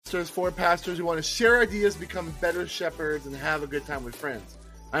for pastors who want to share ideas, become better shepherds, and have a good time with friends.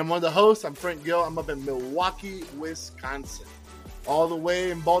 I'm one of the hosts. I'm Frank Gill. I'm up in Milwaukee, Wisconsin. All the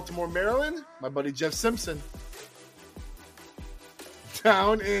way in Baltimore, Maryland, my buddy Jeff Simpson.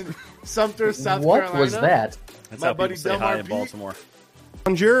 Down in Sumter, South Carolina. What was that? That's my how buddy people say Delmar hi in Pete. Baltimore.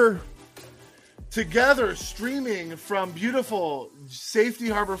 Bonjour. Together, streaming from beautiful Safety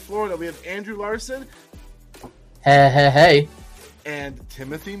Harbor, Florida, we have Andrew Larson Hey. and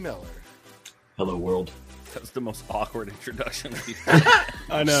Timothy Miller. Hello, world. That was the most awkward introduction.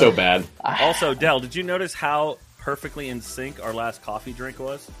 I know. So bad. Also, Del, did you notice how perfectly in sync our last coffee drink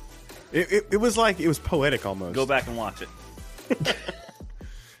was? It was like it was poetic almost. Go back and watch it.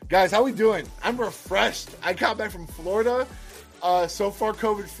 Guys, how we doing? I'm refreshed. I got back from Florida. So far,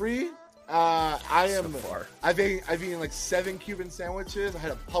 COVID free. I've eaten like 7 Cuban sandwiches. I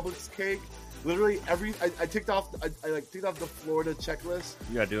had a Publix cake. Literally I ticked off ticked off the Florida checklist.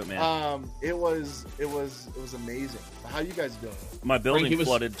 You gotta do it, man. It was amazing. How you guys doing? My building Frank,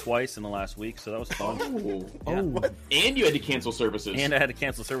 flooded twice in the last week, so that was fun. Oh. What? And you had to cancel services. And I had to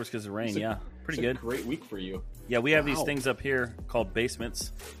cancel service because of rain. It's a- Yeah, pretty It's a good. great week for you. Yeah, we have these Wow. things up here called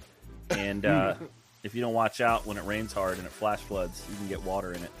basements, and if you don't watch out when it rains hard and it flash floods, you can get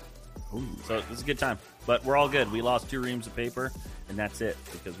water in it. So it's a good time. But we're all good. We lost 2 reams of paper, and that's it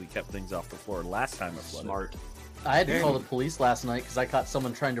because we kept things off the floor last time it flooded. Smart. I had to call the police last night because I caught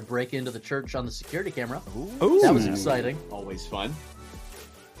someone trying to break into the church on the security camera. Ooh. That was exciting. Always fun.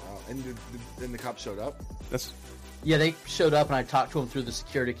 Wow. And then the cops showed up. That's Yeah, they showed up and I talked to them through the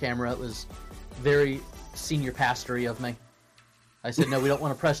security camera. It was very senior pastory of me. I said, no, we don't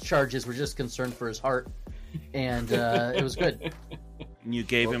want to press charges. We're just concerned for his heart. And it was good. And you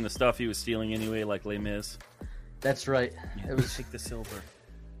gave him the stuff he was stealing anyway, like Les Mis. That's right. It was. Take the silver.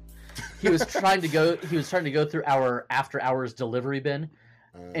 He was trying to go through our after hours delivery bin.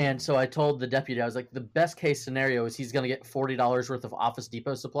 And so I told the deputy, I was like, the best case scenario is he's going to get $40 worth of Office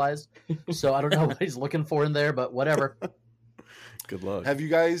Depot supplies. So I don't know what he's looking for in there, but whatever. good luck. Have you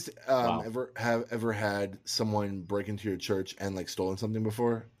guys Wow. ever had someone break into your church and like stolen something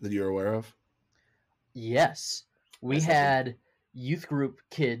before that you're aware of? Yes. We That's had youth group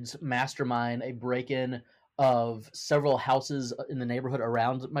kids mastermind a break-in of several houses in the neighborhood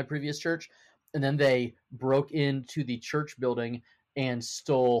around my previous church. And then they broke into the church building and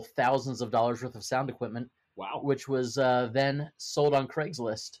stole thousands of dollars worth of sound equipment, Wow. which was then sold on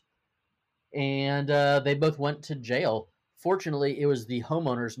Craigslist. And they both went to jail. Fortunately, it was the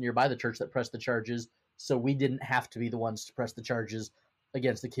homeowners nearby the church that pressed the charges, so we didn't have to be the ones to press the charges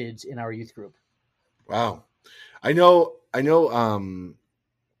against the kids in our youth group. Wow. I know we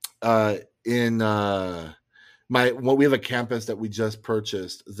have a campus that we just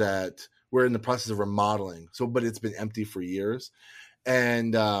purchased that we're in the process of remodeling. So but it's been empty for years.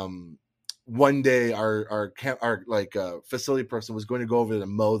 And one day our facility person was going to go over to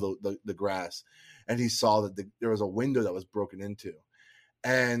mow the grass, and he saw that there was a window that was broken into.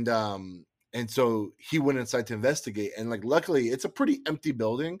 And so he went inside to investigate, and like luckily it's a pretty empty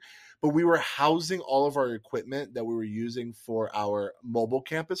building, but we were housing all of our equipment that we were using for our mobile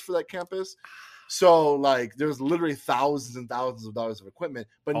campus for that campus. So like there's literally thousands and thousands of dollars of equipment,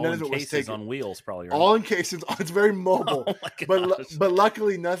 but All none in of it was cases taken. on wheels, probably. Right? All in cases. It's very mobile. Oh my gosh. But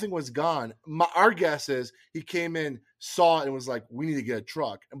luckily nothing was gone. Our guess is he came in, saw it, and was like, we need to get a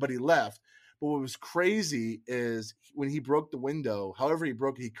truck. But he left. But what was crazy is when he broke the window, however he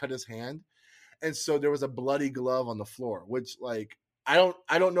broke it, he cut his hand. And so there was a bloody glove on the floor, which like, I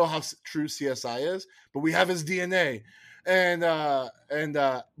don't know how true CSI is, but we have his DNA. But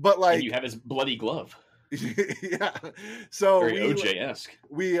like, And you have his bloody glove. yeah. So Very OJ-esque.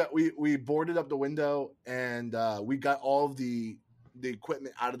 we boarded up the window, and we got all of the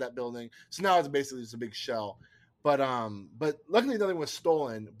equipment out of that building. So now it's basically just a big shell. But luckily nothing was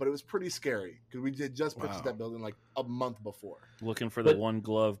stolen. But it was pretty scary because we had just purchased that building like a month before. Looking for the But- one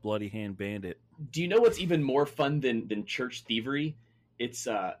glove, bloody hand bandit. Do you know what's even more fun than church thievery? It's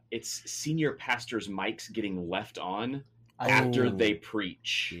senior pastors' mics getting left on after they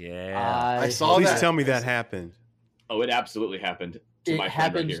preach. Yeah. I saw Please that. tell me that happened. Oh, it absolutely happened to It my friend right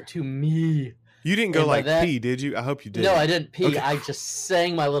happened here. to me. You didn't go And by like that- pee, did you? I hope you did. No, I didn't pee. Okay. I just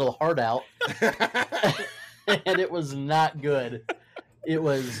sang my little heart out, and it was not good. It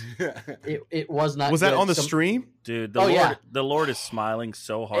was was not. Was that good. on the stream? Dude, Oh, yeah. the Lord is smiling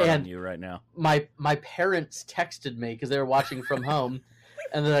so hard And- on you right now. My parents texted me because they were watching from home,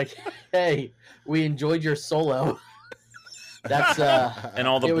 and they're like, "Hey, we enjoyed your solo." That's And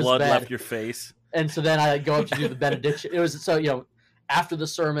all the It was blood bad. left your face. And so then I go up to do the benediction. It was so after the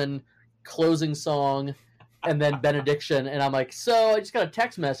sermon, closing song, and then benediction, and I'm like, so I just got a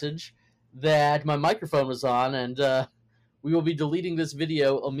text message that my microphone was on, and we will be deleting this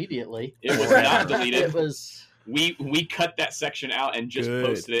video immediately. It was not deleted. It was. We cut that section out and just Good.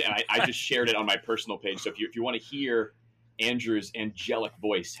 posted it, and I just shared it on my personal page. So if you want to hear Andrew's angelic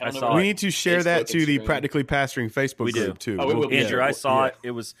voice, head on over We to need to share Facebook, that to the Instagram. Practically Pastoring Facebook We do. group too. Oh, it will be Andrew, there. I saw it.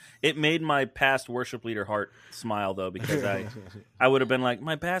 It made my past worship leader heart smile though, because I would have been like,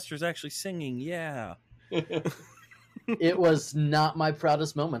 my pastor's actually singing. Yeah. It was not my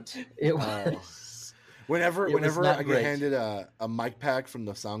proudest moment. It was. Whenever It was not I get great. handed a mic pack from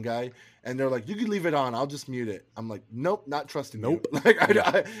the sound guy, and they're like, "You can leave it on. I'll just mute it." I'm like, "Nope, not trusting you." Like,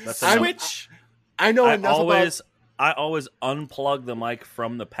 That's I'm- switch. I know I enough always unplug the mic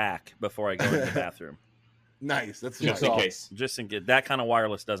from the pack before I go in the bathroom. Nice. That's Just nice. in case. Just in case that kind of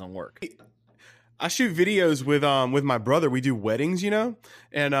wireless doesn't work. I shoot videos with my brother. We do weddings, and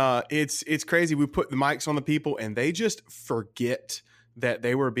it's crazy. We put the mics on the people, and they just forget that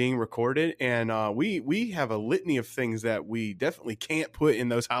they were being recorded. And we have a litany of things that we definitely can't put in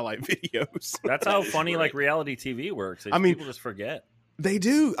those highlight videos. That's how funny like reality TV works. I mean- people just forget. They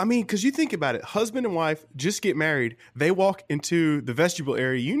do. I mean, because you think about it, husband and wife just get married. They walk into the vestibule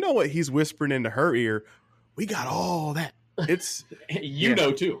area. You know what he's whispering into her ear. We got all that. It's You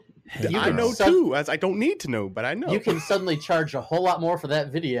know too. You I can know sud- too. As I don't need to know, but I know. You can suddenly charge a whole lot more for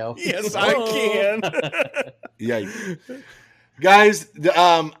that video. Yes, I can. Yikes. Guys,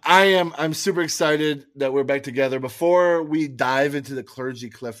 I'm super excited that we're back together. Before we dive into the clergy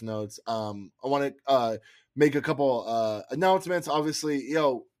cliff notes, I want to make a couple announcements. Obviously,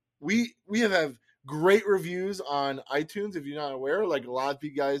 we have great reviews on iTunes. If you're not aware, like a lot of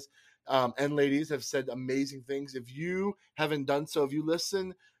you guys and ladies have said amazing things. If you haven't done so, if you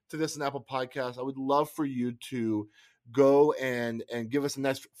listen to this on Apple Podcasts, I would love for you to go and give us a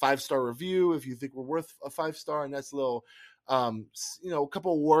nice 5-star review if you think we're worth a 5-star, and that's a little a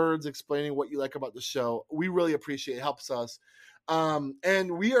couple words explaining what you like about the show. We really appreciate it. It helps us.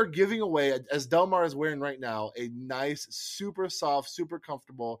 And we are giving away, as Delmar is wearing right now, a nice, super soft, super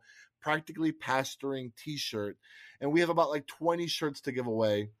comfortable, Practically Pastoring t-shirt. And we have about like 20 shirts to give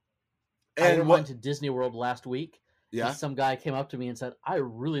away. I And went to Disney World last week. Yeah, And some guy came up to me and said, "I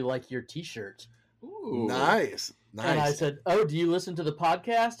really like your T-shirt." Ooh. nice. And I said, "Oh, do you listen to the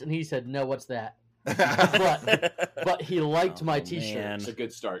podcast?" And he said, "No, what's that?" But he liked my T-shirt. man. It's a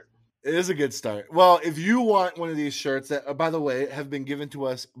good start. It is a good start. Well, if you want one of these shirts that, by the way, have been given to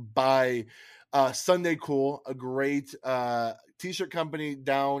us by Sunday Cool, a great t-shirt company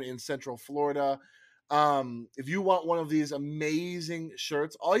down in Central Florida. If you want one of these amazing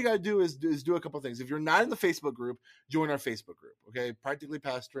shirts, all you got to do is do a couple of things. If you're not in the Facebook group, join our Facebook group, okay? Practically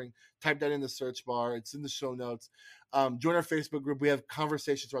Pastoring. Type that in the search bar. It's in the show notes. Join our Facebook group. We have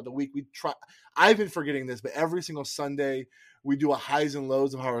conversations throughout the week. I've been forgetting this, but every single Sunday we do a highs and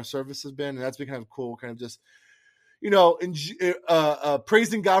lows of how our service has been, and that's been kind of cool, kind of just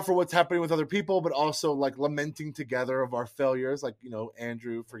praising God for what's happening with other people, but also like lamenting together of our failures, like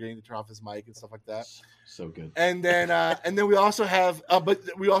Andrew forgetting to turn off his mic and stuff like that. So good. And then we also have, but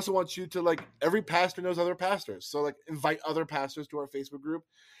we also want you to, like, every pastor knows other pastors, so like invite other pastors to our Facebook group,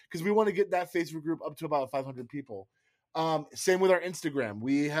 because we want to get that Facebook group up to about 500 people. Same with our Instagram.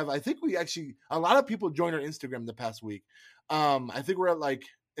 We have, I think a lot of people joined our Instagram the past week. I think we're at like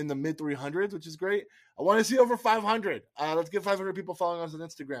in the mid 300s, which is great. I want to see over 500. Let's get 500 people following us on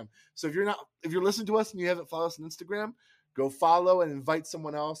Instagram. So if you're listening to us and you haven't followed us on Instagram, go follow and invite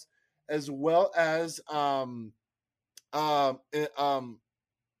someone else, as well as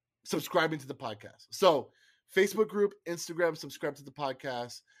subscribing to the podcast. So Facebook group, Instagram, subscribe to the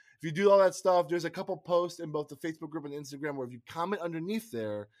podcast. If you do all that stuff, there's a couple posts in both the Facebook group and Instagram where if you comment underneath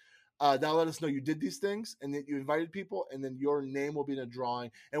there, that'll let us know you did these things and that you invited people, and then your name will be in a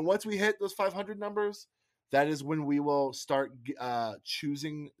drawing. And once we hit those 500 numbers, that is when we will start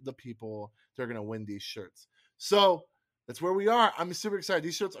choosing the people that are going to win these shirts. So that's where we are. I'm super excited.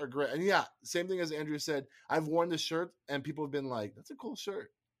 These shirts are great. And yeah, same thing as Andrew said, I've worn this shirt and people have been like, that's a cool shirt.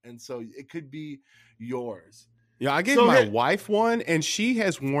 And so it could be yours. Yeah, I gave my wife one, and she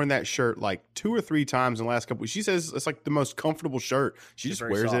has worn that shirt like 2 or 3 times in the last couple weeks. She says it's like the most comfortable shirt. She It's just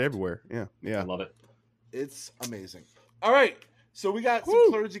very wears soft. it everywhere. Yeah, I yeah. love it. It's amazing. All right. So we got some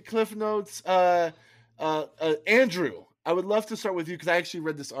clergy cliff notes. Andrew, I would love to start with you because I actually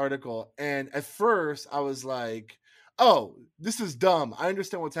read this article. And at first I was like, oh, this is dumb. I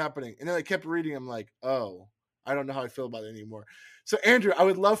understand what's happening. And then I kept reading. I'm like, oh, I don't know how I feel about it anymore. So Andrew, I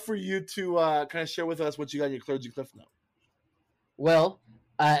would love for you to kind of share with us what you got in your clergy cliff note. Well,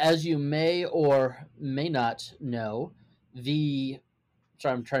 as you may or may not know, the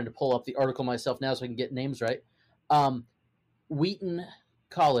Sorry, I'm trying to pull up the article myself now so I can get names right. Wheaton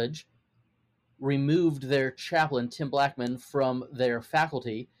College removed their chaplain, Tim Blackman, from their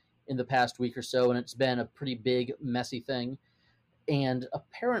faculty in the past week or so, and it's been a pretty big, messy thing. And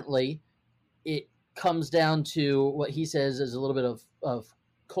apparently, it comes down to what he says is a little bit of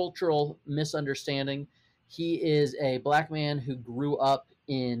cultural misunderstanding. He is a black man who grew up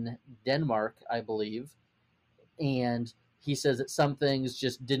in Denmark, I believe, and he says that some things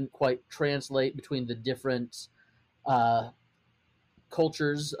just didn't quite translate between the different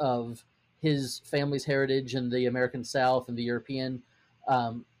cultures of his family's heritage and the American South and the European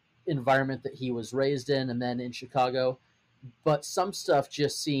environment that he was raised in, and then in Chicago. But some stuff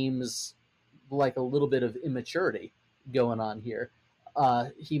just seems like a little bit of immaturity going on here.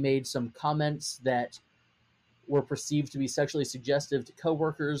 He made some comments that were perceived to be sexually suggestive to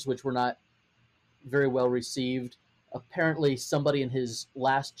coworkers, which were not very well received. Apparently, somebody in his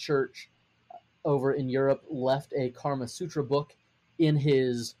last church over in Europe left a Karma Sutra book in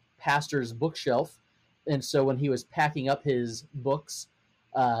his pastor's bookshelf. And so when he was packing up his books,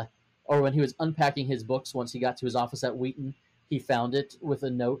 or when he was unpacking his books once he got to his office at Wheaton, he found it with a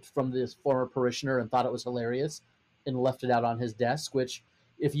note from this former parishioner and thought it was hilarious and left it out on his desk, which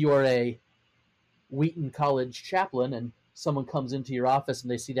if you are a Wheaton College chaplain and someone comes into your office and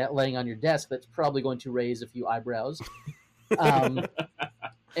they see that laying on your desk, that's probably going to raise a few eyebrows.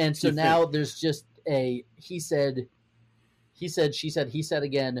 And so now there's just a he said, she said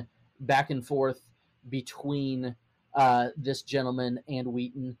again, back and forth between this gentleman and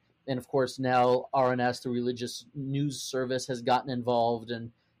Wheaton. And of course, now RNS, the religious news service, has gotten involved,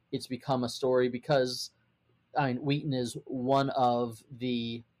 and it's become a story because, Wheaton is one of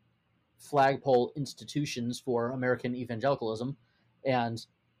the flagpole institutions for American evangelicalism, and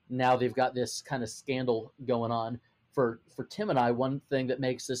now they've got this kind of scandal going on. For Tim and I, one thing that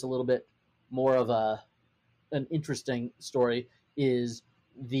makes this a little bit more of an interesting story is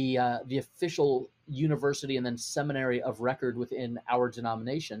the official university and then seminary of record within our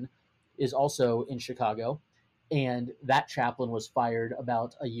denomination is also in Chicago, and that chaplain was fired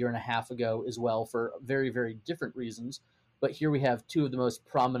about a year and a half ago as well for very, very different reasons. But here we have two of the most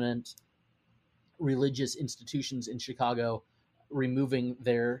prominent religious institutions in Chicago removing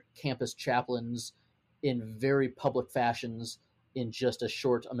their campus chaplains in very public fashions in just a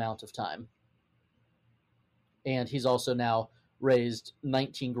short amount of time. And he's also now raised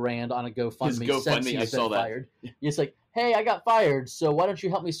 $19,000 on a GoFundMe since he's been fired. It's like, hey, I got fired, so why don't you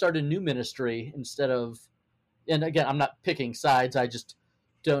help me start a new ministry instead of... And again, I'm not picking sides. I just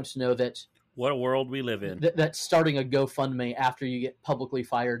don't know that... What a world we live in. That starting a GoFundMe after you get publicly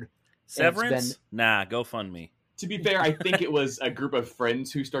fired... Severance? Nah, GoFundMe. To be fair, I think it was a group of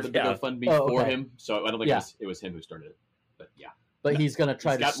friends who started the GoFundMe for him, so I don't think it was him who started it. But yeah. But he's going to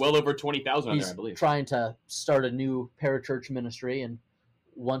try to... He's got well over 20,000 on there, I believe. He's trying to start a new parachurch ministry and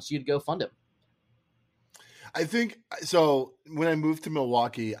wants you to go fund him. I think, so when I moved to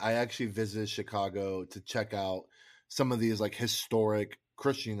Milwaukee, I actually visited Chicago to check out some of these like historic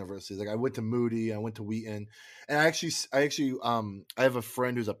Christian universities. Like I went to Moody, I went to Wheaton, and I have a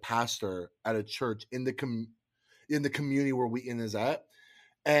friend who's a pastor at a church in the community where Wheaton is at.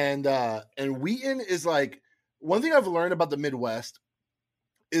 And Wheaton is like, one thing I've learned about the Midwest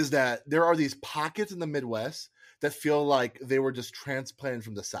is that there are these pockets in the Midwest that feel like they were just transplanted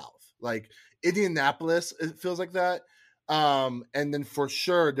from the South. Like Indianapolis, it feels like that. And then for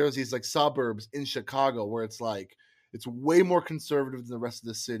sure, there's these like suburbs in Chicago where it's like, it's way more conservative than the rest of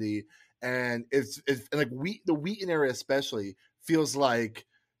the city. And it's like the Wheaton area especially feels like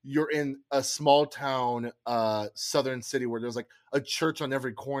you're in a small town, southern city where there's like a church on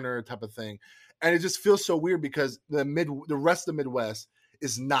every corner type of thing. And it just feels so weird because the rest of the Midwest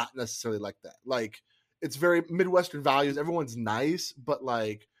is not necessarily like that. Like it's very Midwestern values. Everyone's nice, but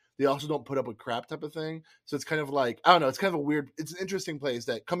like they also don't put up with crap type of thing. So it's kind of like, I don't know. It's kind of a weird, it's an interesting place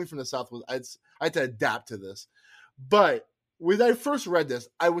that coming from the South I had to adapt to this. But when I first read this,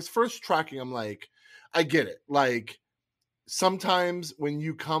 I was first tracking. I'm like, I get it. Like sometimes when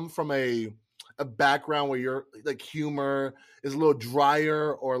you come from a background where your like humor is a little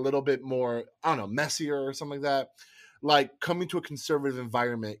drier or a little bit more, I don't know, messier or something like that, like coming to a conservative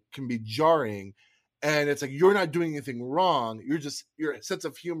environment can be jarring. And it's like, you're not doing anything wrong. Your sense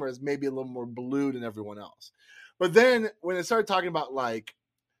of humor is maybe a little more blue than everyone else. But then when it started talking about like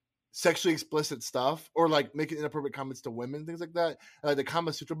sexually explicit stuff or like making inappropriate comments to women, things like that, like the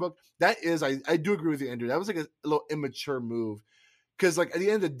Kama Sutra book, that is, I do agree with you, Andrew. That was like a little immature move. Because like at the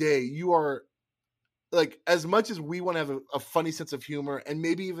end of the day, you are like, as much as we want to have a funny sense of humor and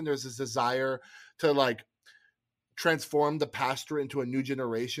maybe even there's this desire to like transform the pastor into a new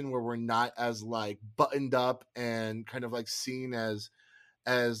generation where we're not as like buttoned up and kind of like seen as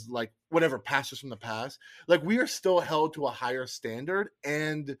like whatever pastors from the past. Like we are still held to a higher standard,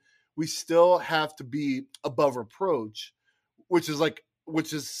 and we still have to be above reproach, which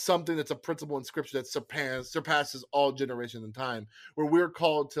is something that's a principle in scripture that surpasses all generations in time, where we're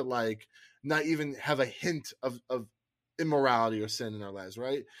called to like not even have a hint of immorality or sin in our lives,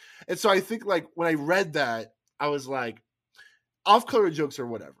 right? And so I think like when I read that, I was like, off-color jokes or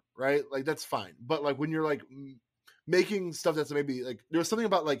whatever, right? Like that's fine. But like when you're like making stuff that's maybe like, there was something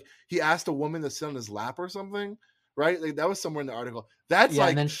about like he asked a woman to sit on his lap or something, right? Like that was somewhere in the article. That's like,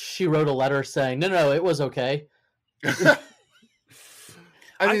 and then she wrote a letter saying, no, it was okay.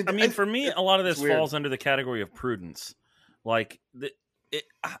 I mean, for me, a lot of this falls under the category of prudence. Like,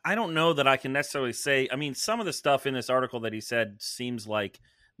 I don't know that I can necessarily say. I mean, some of the stuff in this article that he said seems like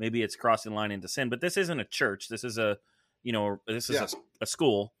maybe it's crossing the line into sin. But this isn't a church. This is a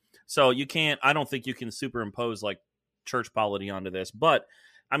school. So you can't. I don't think you can superimpose like church polity onto this. But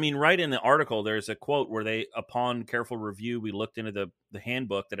I mean, right in the article, there's a quote where they, upon careful review, we looked into the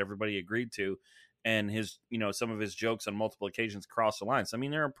handbook that everybody agreed to. And his, some of his jokes on multiple occasions cross the lines. I mean,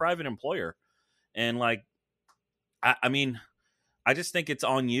 they're a private employer. And like, I mean, I just think it's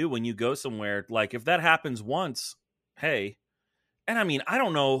on you when you go somewhere. Like if that happens once, hey, and I mean, I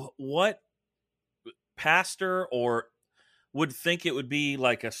don't know what pastor or would think it would be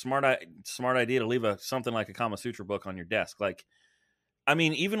like a smart idea to leave something like a Kama Sutra book on your desk. Like, I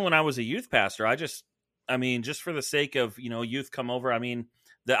mean, even when I was a youth pastor, just for the sake of, youth come over, I mean,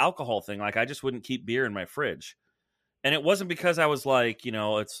 the alcohol thing, like I just wouldn't keep beer in my fridge. And it wasn't because I was like,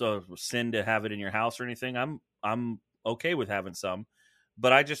 it's a sin to have it in your house or anything. I'm okay with having some,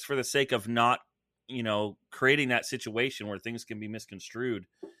 but I just, for the sake of not, creating that situation where things can be misconstrued.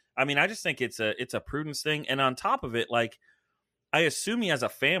 I mean, I just think it's a prudence thing. And on top of it, like, I assume he has a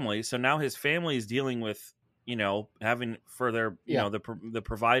family. So now his family is dealing with, having for their, the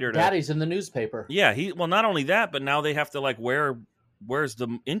provider. Daddy's in the newspaper. Yeah. Well, not only that, but now they have to like, where's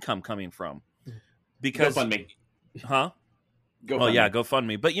the income coming from? Because GoFundMe. Huh? GoFundMe. Oh yeah,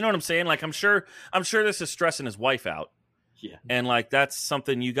 GoFundMe. But you know what I'm saying? Like I'm sure this is stressing his wife out. Yeah. And like that's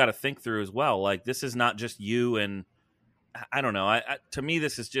something you got to think through as well. Like this is not just you, and I don't know. To me,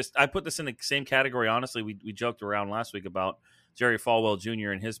 this is just, I put this in the same category. Honestly, we joked around last week about Jerry Falwell Jr.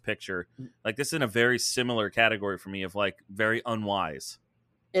 and his picture. Like this is in a very similar category for me of like very unwise.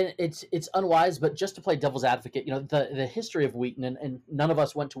 And it's unwise, but just to play devil's advocate, the history of Wheaton, and none of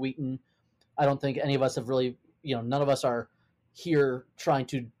us went to Wheaton. I don't think any of us have really, none of us are here trying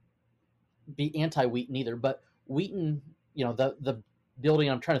to be anti-Wheaton either. But Wheaton, the building,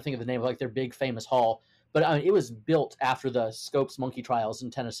 I'm trying to think of the name of like their big famous hall, but I mean, it was built after the Scopes monkey trials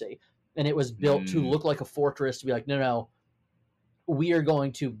in Tennessee, and it was built to look like a fortress, to be like, no, we are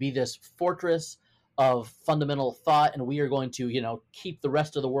going to be this fortress of fundamental thought, and we are going to, keep the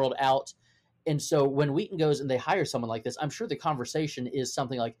rest of the world out. And so when Wheaton goes and they hire someone like this, I'm sure the conversation is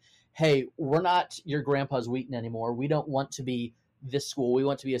something like, hey, we're not your grandpa's Wheaton anymore. We don't want to be this school. We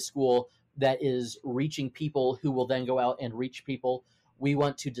want to be a school that is reaching people who will then go out and reach people. We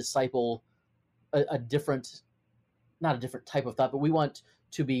want to disciple a different, not a different type of thought, but we want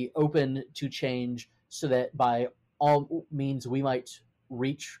to be open to change so that by all means we might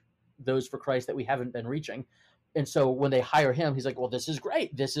reach those for Christ that we haven't been reaching. And so when they hire him, he's like, well, this is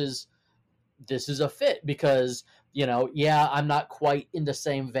great. This is a fit because, I'm not quite in the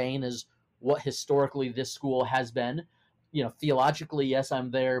same vein as what historically this school has been. Theologically, yes, I'm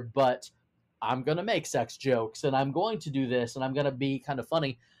there, but I'm going to make sex jokes and I'm going to do this and I'm going to be kind of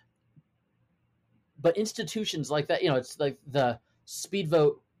funny. But institutions like that, it's like the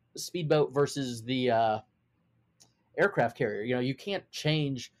speedboat versus the aircraft carrier. You can't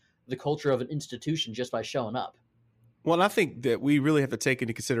change the culture of an institution just by showing up. Well, and I think that we really have to take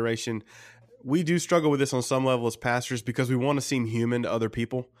into consideration, we do struggle with this on some level as pastors because we want to seem human to other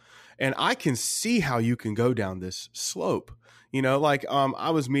people. And I can see how you can go down this slope.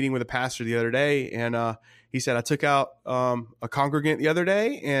 I was meeting with a pastor the other day, and he said, I took out a congregant the other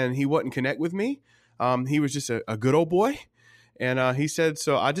day, and he wouldn't connect with me. He was just a good old boy. And he said,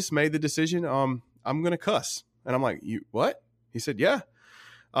 so I just made the decision, I'm going to cuss. And I'm like, you what? He said, yeah.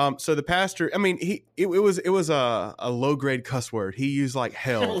 So the pastor, I mean, it was a low grade cuss word. He used like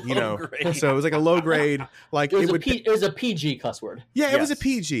hell, so it was like a low grade, like it was a PG cuss word. Yeah, it was a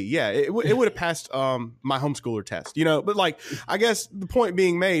PG. Yeah. It would have passed, my homeschooler test, but like, I guess the point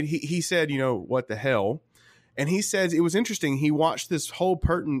being made, he said, what the hell? And he says, it was interesting. He watched this whole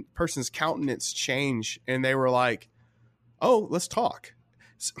person's countenance change and they were like, oh, let's talk.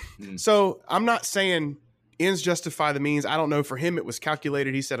 So I'm not saying ends justify the means. I don't know. For him, it was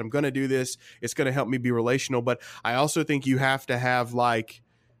calculated. He said, I'm going to do this. It's going to help me be relational. But I also think you have to have like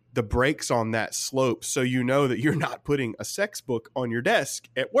the brakes on that slope, so you know that you're not putting a sex book on your desk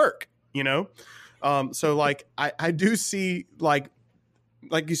at work, you know? So like, I do see like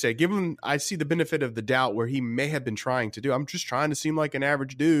you said, I see the benefit of the doubt where he may have been trying to do. I'm just trying to seem like an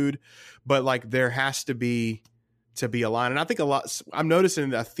average dude, but like there has to be a line. And I think I'm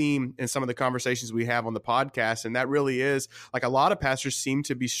noticing a theme in some of the conversations we have on the podcast. And that really is like a lot of pastors seem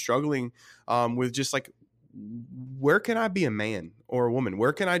to be struggling with just like, where can I be a man or a woman?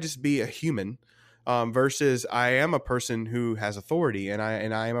 Where can I just be a human? Versus I am a person who has authority and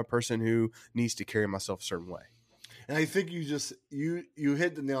I am a person who needs to carry myself a certain way. And I think you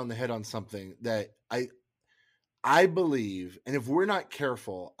hit the nail on the head on something that I believe, and if we're not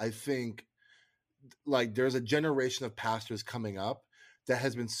careful, I think like there's a generation of pastors coming up that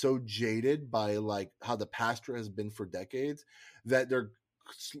has been so jaded by like how the pastor has been for decades that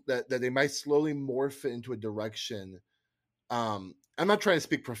they might slowly morph into a direction. I'm not trying to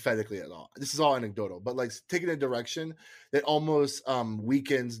speak prophetically at all. This is all anecdotal, but like taking a direction that almost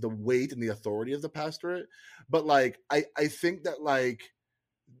weakens the weight and the authority of the pastorate. But like, I think that like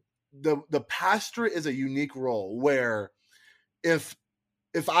the pastorate is a unique role where if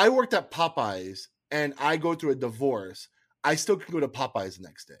I worked at Popeyes and I go through a divorce, I still can go to Popeyes the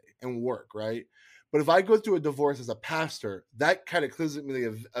next day and work, right? But if I go through a divorce as a pastor, that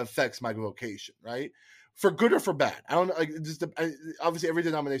cataclysmically affects my vocation, right? For good or for bad. I don't know. Like, obviously, every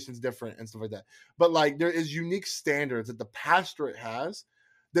denomination is different and stuff like that. But like, there is unique standards that the pastorate has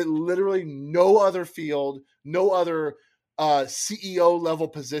that literally no other field, no other CEO level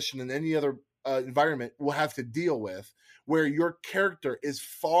position in any other environment will have to deal with, where your character is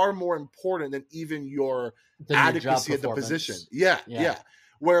far more important than even your adequacy at the position. Yeah.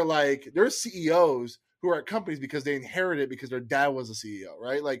 Where like there's CEOs who are at companies because they inherited it because their dad was a CEO,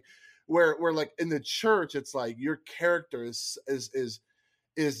 right? Like where like in the church, it's like your character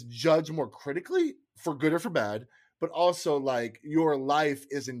is judged more critically for good or for bad, but also like your life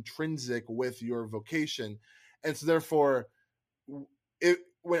is intrinsic with your vocation. And so therefore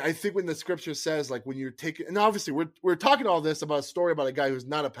when the scripture says like when you're taking, and obviously we're talking all this about a story about a guy who's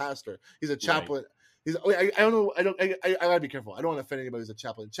not a pastor, he's a chaplain. Right. I don't know. I gotta be careful. I don't want to offend anybody who's a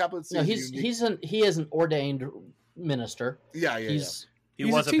chaplain. Chaplaincy. No, he is an ordained minister. Yeah. He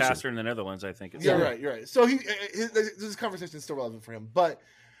was a pastor in the Netherlands, I think. You're right. So this conversation is still relevant for him. But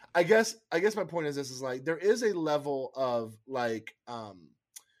I guess my point is this is like there is a level of like I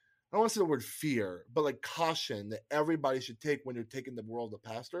don't want to say the word fear, but like caution that everybody should take when you're taking the role of the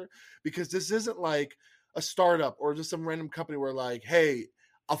pastor, because this isn't like a startup or just some random company where like, hey,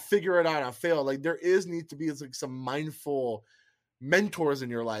 I'll figure it out. I'll fail. Like there needs to be like some mindful mentors in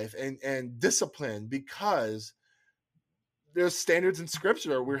your life and discipline, because there's standards in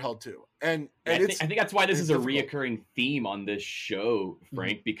scripture we're held to. And I think that's why this is a reoccurring theme on this show,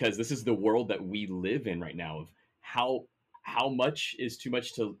 Frank, because this is the world that we live in right now of how much is too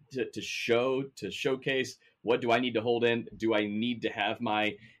much to showcase. What do I need to hold in? Do I need to have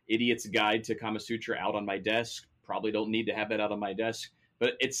my Idiot's Guide to Kama Sutra out on my desk? Probably don't need to have that out on my desk.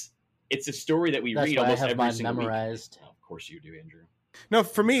 But it's a story that we read almost every single memorized. week. Oh, of course you do, Andrew. No,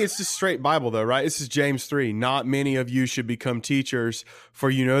 for me, it's just straight Bible, though, right? This is James 3. Not many of you should become teachers, for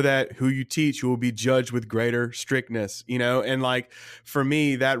you know that who you teach will be judged with greater strictness, you know? And like, for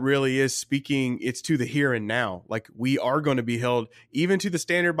me, that really is speaking, it's to the here and now. Like, we are going to be held even to the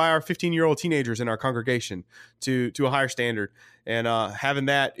standard by our 15-year-old teenagers in our congregation to a higher standard. And having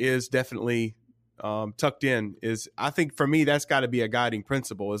that is definitely tucked in is, I think for me, that's got to be a guiding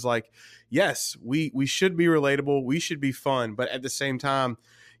principle. Is like, yes, we should be relatable. We should be fun. But at the same time,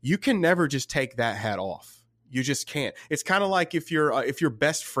 you can never just take that hat off. You just can't. It's kind of like if your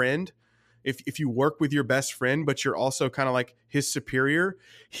best friend, if you work with your best friend, but you're also kind of like his superior,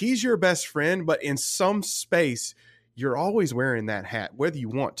 he's your best friend, but in some space, you're always wearing that hat, whether you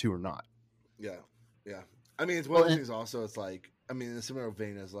want to or not. Yeah. I mean, it's one of the things also, it's like, I mean, in a similar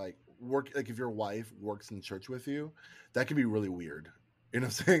vein as like, work, like if your wife works in church with you, that can be really weird. You know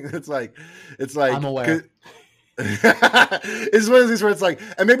what I'm saying? It's like I'm aware. It's one of those things where it's like,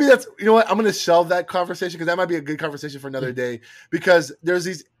 and maybe that's, you know what, I'm going to shelve that conversation because that might be a good conversation for another day, because there's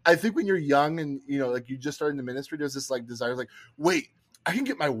these, I think when you're young and, you know, like you just started in the ministry, there's this like desire, like, wait, I can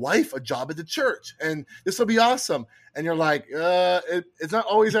get my wife a job at the church and this will be awesome. And you're like, it's not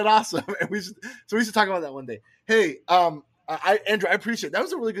always that awesome. And we should talk about that one day. Hey, Andrew, I appreciate it. That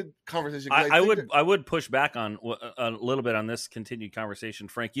was a really good conversation. I would push back on a little bit on this continued conversation,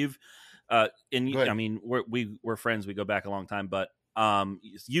 Frank. I mean, we're friends. We go back a long time, but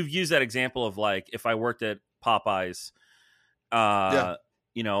you've used that example of like, if I worked at Popeyes,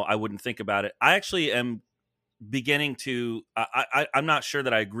 you know, I wouldn't think about it. I actually am beginning to. I'm not sure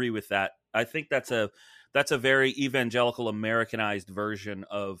that I agree with that. I think that's a very evangelical Americanized version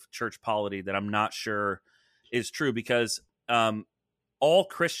of church polity that I'm not sure is true, because all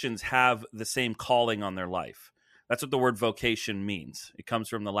Christians have the same calling on their life. That's what the word vocation means. It comes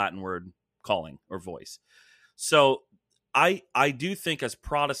from the Latin word calling or voice. So I do think as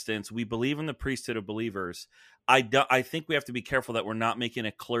Protestants, we believe in the priesthood of believers. I think we have to be careful that we're not making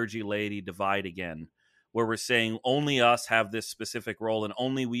a clergy laity divide again, where we're saying only us have this specific role and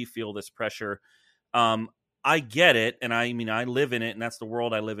only we feel this pressure. I get it, and I mean I live in it, and that's the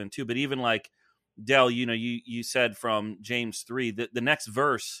world I live in too. But even like Del, you know, you said from James 3, the next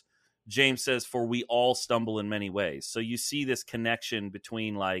verse, James says, "For we all stumble in many ways." So you see this connection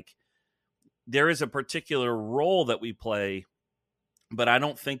between, like, there is a particular role that we play, but I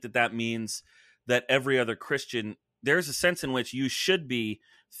don't think that means that every other Christian, there's a sense in which you should be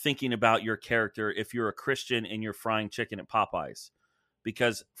thinking about your character if you're a Christian and you're frying chicken at Popeyes.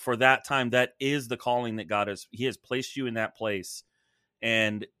 Because for that time, that is the calling that He has placed you in that place.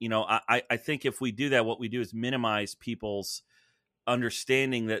 And, you know, I think if we do that, what we do is minimize people's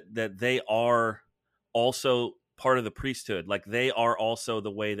understanding that they are also part of the priesthood. Like, they are also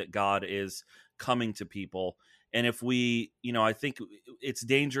the way that God is coming to people. And if we, you know, I think it's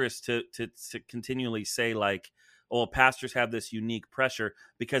dangerous to continually say, like, oh, pastors have this unique pressure,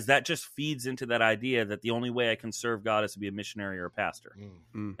 because that just feeds into that idea that the only way I can serve God is to be a missionary or a pastor.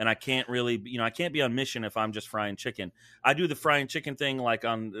 And I can't really, you know, I can't be on mission if I'm just frying chicken. I do the frying chicken thing like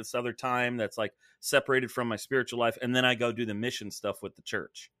on this other time that's like separated from my spiritual life, and then I go do the mission stuff with the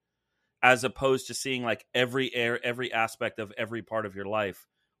church, as opposed to seeing like every aspect of every part of your life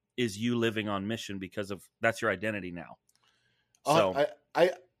is you living on mission, because of that's your identity now. So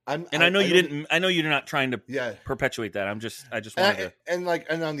I know you're not trying to perpetuate that. I just wanted to.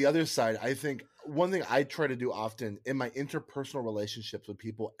 And on the other side, I think one thing I try to do often in my interpersonal relationships with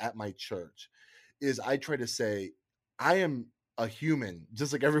people at my church is I try to say, I am a human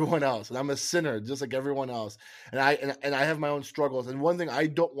just like everyone else, and I'm a sinner just like everyone else, and I have my own struggles. And one thing I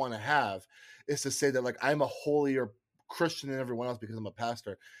don't want to have is to say that, like, I'm a holier Christian than everyone else because I'm a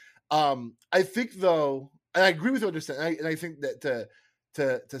pastor. I think, though, and I agree with you, and I think that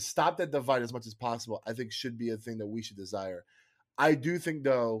to stop that divide as much as possible, I think should be a thing that we should desire. I do think,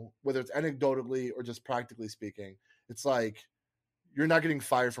 though, whether it's anecdotally or just practically speaking, it's like you're not getting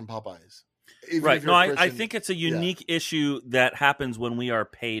fired from Popeyes. Right. No, I think it's a unique issue that happens when we are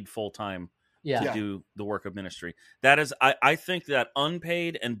paid full time to do the work of ministry. That is, I think that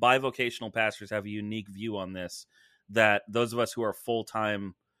unpaid and bivocational pastors have a unique view on this, that those of us who are full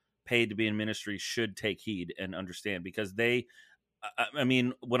time paid to be in ministry should take heed and understand, because I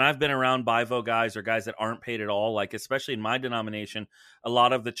mean, when I've been around bivo guys or guys that aren't paid at all, like especially in my denomination, a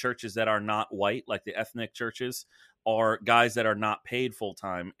lot of the churches that are not white, like the ethnic churches, are guys that are not paid full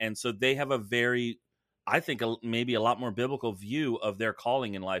time. And so they have a very, I think, maybe a lot more biblical view of their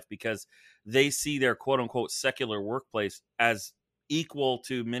calling in life, because they see their quote unquote secular workplace as equal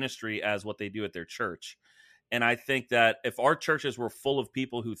to ministry as what they do at their church. And I think that if our churches were full of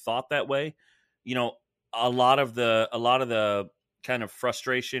people who thought that way, you know, a lot of the kind of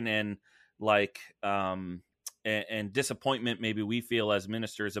frustration and like and disappointment maybe we feel as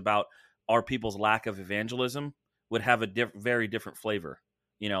ministers about our people's lack of evangelism would have a very different flavor,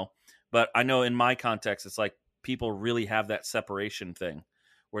 you know. But I know in my context, it's like people really have that separation thing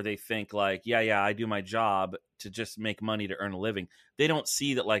where they think like, yeah, I do my job to just make money to earn a living. They don't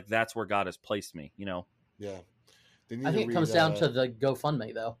see that, like, that's where God has placed me, you know. Yeah. I think it comes down to the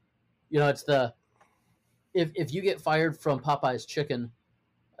GoFundMe, though. You know, it's the if you get fired from Popeye's Chicken,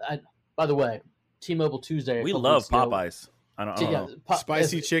 by the way, T-Mobile Tuesday. We love Popeyes. I don't know.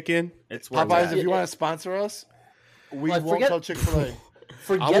 Spicy chicken. It's Popeyes. If you want to sponsor us, we won't tell Chick-fil-A.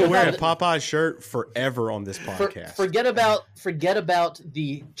 I will wear a Popeyes shirt forever on this podcast. Forget about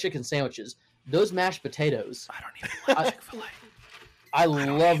the chicken sandwiches. Those mashed potatoes. I don't even like Chick-fil-A. I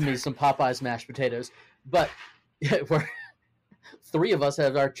love me some Popeyes mashed potatoes, but we're three of us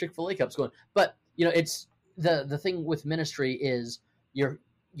have our Chick-fil-A cups going. But you know, it's the thing with ministry is you're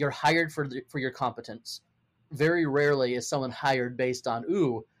hired for your competence. Very rarely is someone hired based on,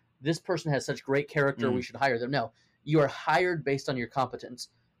 ooh, this person has such great character, we should hire them. No, you are hired based on your competence,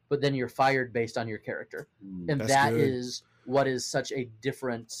 but then you're fired based on your character. And that is what is such a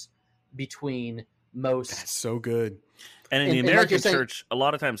difference between most. That's so good. And in the American church, a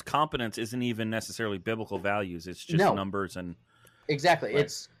lot of times competence isn't even necessarily biblical values. It's just numbers and exactly.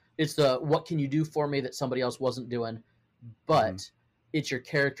 Right. It's the what can you do for me that somebody else wasn't doing, but it's your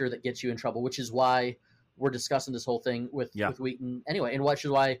character that gets you in trouble, which is why were discussing this whole thing with Yeah. Wheaton anyway, and which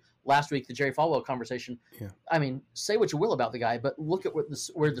is why last week the Jerry Falwell conversation. Yeah. I mean, say what you will about the guy, but look at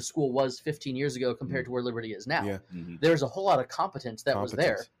where the school was 15 years ago compared to where Liberty is now. Yeah. There's a whole lot of competence that was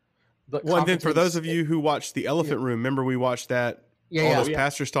there. But Well, and then for those of competence- you who watched the Elephant Room, remember we watched that. Yeah, all yeah. those yeah.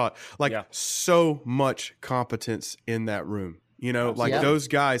 pastors taught, like Yeah. so much competence in that room. You know, like Yeah. those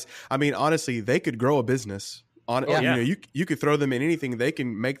guys. I mean, honestly, they could grow a business. On Yeah. you know, you could throw them in anything. They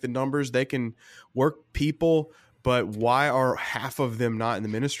can make the numbers. They can work people. But why are half of them not in the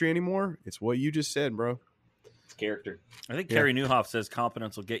ministry anymore? It's what you just said, bro. It's character. I think Yeah. Carrie Newhoff says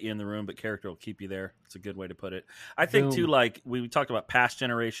competence will get you in the room, but character will keep you there. It's a good way to put it. I think Boom. too, like we talked about past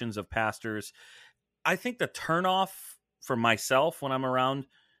generations of pastors. I think the turnoff for myself when I'm around,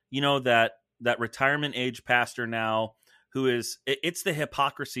 that retirement age pastor now who is, it's the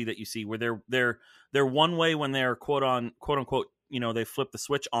hypocrisy that you see where they're one way when they're quote unquote, they flip the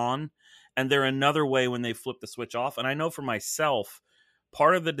switch on, and they're another way when they flip the switch off. And I know for myself,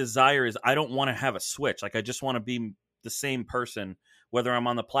 part of the desire is I don't want to have a switch. Like I just want to be the same person, whether I'm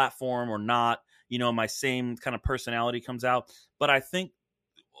on the platform or not, my same kind of personality comes out. But I think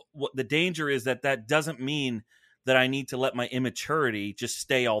what the danger is that doesn't mean that I need to let my immaturity just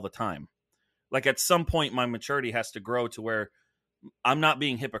stay all the time. Like at some point, my maturity has to grow to where I'm not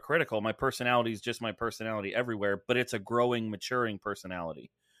being hypocritical. My personality is just my personality everywhere, but it's a growing, maturing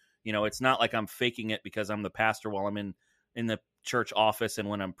personality. It's not like I'm faking it because I'm the pastor while I'm in the church office and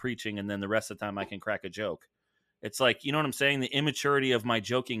when I'm preaching, and then the rest of the time I can crack a joke. It's like, you know what I'm saying? The immaturity of my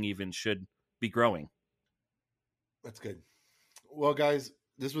joking even should be growing. That's good. Well, guys,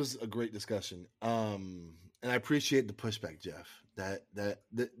 this was a great discussion. And I appreciate the pushback, Jeff. That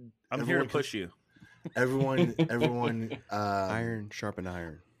I'm here to push you. Everyone, Iron sharpen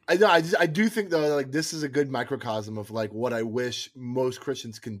iron. I do think though, like this is a good microcosm of like what I wish most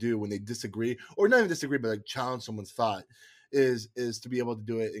Christians can do when they disagree, or not even disagree, but like challenge someone's thought, is to be able to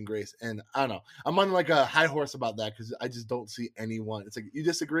do it in grace. And I don't know, I'm on like a high horse about that because I just don't see anyone. It's like you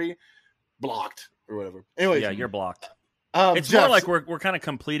disagree, blocked or whatever. Anyway, Yeah, you're blocked. It's It's more like we're kind of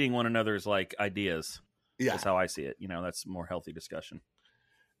completing one another's like ideas. Yeah, That's how I see it. That's more healthy discussion.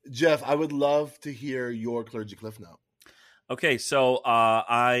 Jeff, I would love to hear your clergy cliff note. Okay, so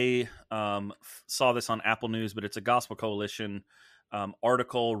I saw this on Apple News, but it's a Gospel Coalition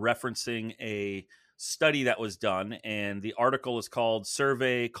article referencing a study that was done, and the article is called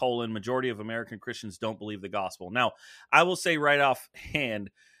Survey: Majority of American Christians Don't Believe the Gospel. Now, I will say right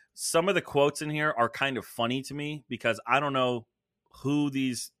offhand, some of the quotes in here are kind of funny to me because I don't know who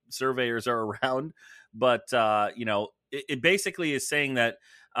these surveyors are around, but it basically is saying that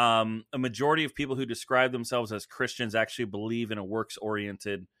a majority of people who describe themselves as Christians actually believe in a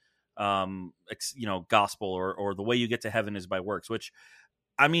works-oriented, gospel, or the way you get to heaven is by works, which,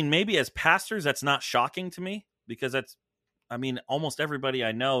 I mean, maybe as pastors, that's not shocking to me because almost everybody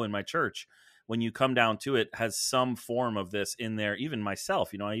I know in my church, when you come down to it, has some form of this in there. Even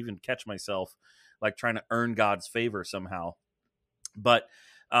myself, I even catch myself like trying to earn God's favor somehow. But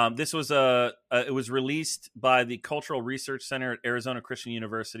this was it was released by the Cultural Research Center at Arizona Christian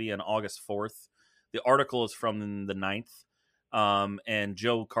University on August 4th. The article is from the 9th, and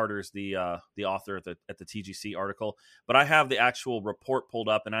Joe Carter's the author at the TGC article. But I have the actual report pulled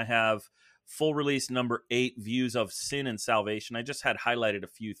up, and I have full release number 8, Views of Sin and Salvation. I just had highlighted a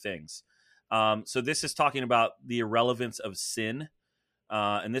few things. So this is talking about the irrelevance of sin.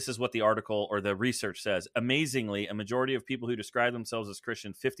 And this is what the article or the research says. Amazingly, a majority of people who describe themselves as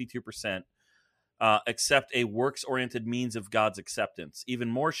Christian, 52%, accept a works-oriented means of God's acceptance. Even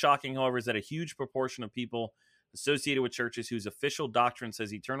more shocking, however, is that a huge proportion of people associated with churches whose official doctrine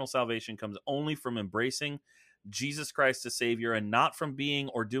says eternal salvation comes only from embracing Jesus Christ as Savior and not from being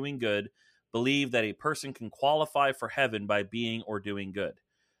or doing good, believe that a person can qualify for heaven by being or doing good.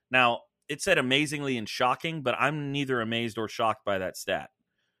 Now, it said amazingly and shocking, but I'm neither amazed or shocked by that stat.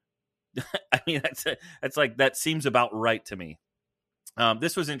 I mean, that's like, that seems about right to me.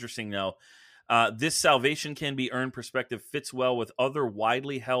 This was interesting, though. This salvation can be earned perspective fits well with other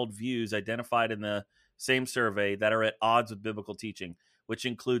widely held views identified in the same survey that are at odds with biblical teaching, which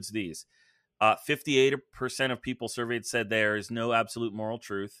includes these. 58% of people surveyed said there is no absolute moral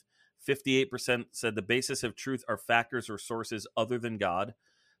truth. 58% said the basis of truth are factors or sources other than God.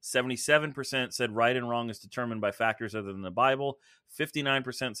 77% said right and wrong is determined by factors other than the Bible.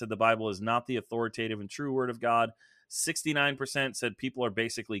 59% said the Bible is not the authoritative and true word of God. 69% said people are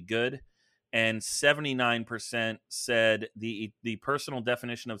basically good. And 79% said the personal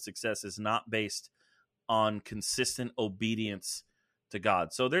definition of success is not based on consistent obedience to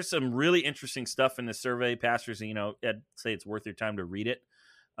God. So there's some really interesting stuff in this survey. Pastors, I'd say it's worth your time to read it.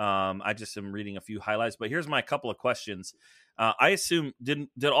 I just am reading a few highlights, but here's my couple of questions. I assume did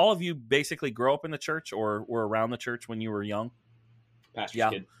all of you basically grow up in the church or were around the church when you were young? Pastor's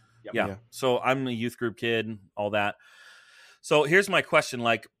kid. Yep. Yeah. So I'm a youth group kid, all that. So here's my question: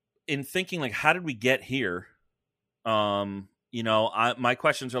 like in thinking, like how did we get here? My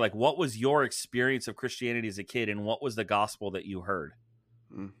questions are like, what was your experience of Christianity as a kid, and what was the gospel that you heard?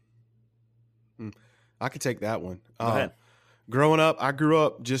 I could take that one. Go ahead. Growing up, I grew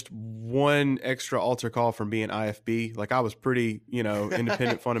up just one extra altar call from being IFB. Like I was pretty,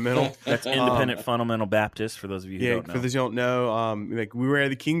 independent fundamental. That's independent fundamental Baptist for those of you who don't know. For those who don't know, like we were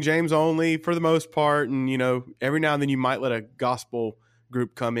the King James only for the most part, and every now and then you might let a gospel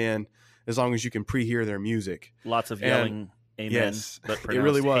group come in as long as you can pre-hear their music. Lots of yelling, amen. Yes, but it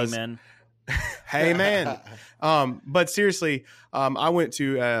really was. Amen. Hey man. But seriously, I went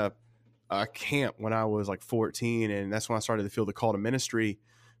to a camp when I was like 14, and that's when I started to feel the call to ministry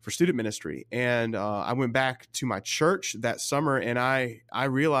for student ministry. And I went back to my church that summer, and I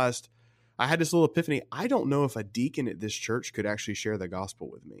realized I had this little epiphany. I don't know if a deacon at this church could actually share the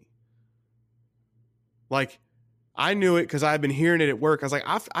gospel with me. Like I knew it because I had been hearing it at work. I was like,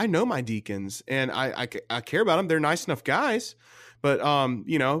 I know my deacons, and I care about them. They're nice enough guys, but I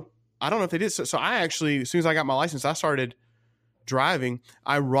don't know if they did. So I actually, as soon as I got my license, I started driving.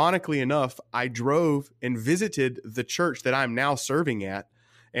 Ironically enough, I drove and visited the church that I'm now serving at.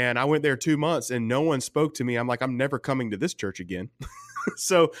 And I went there 2 months and no one spoke to me. I'm like, I'm never coming to this church again.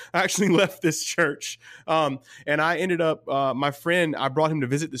 So I actually left this church. And I ended up, my friend, I brought him to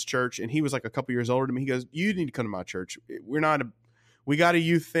visit this church, and he was like a couple years older than me. He goes, you need to come to my church. We got a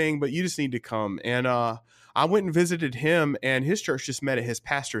youth thing, but you just need to come. And I went and visited him, and his church just met at his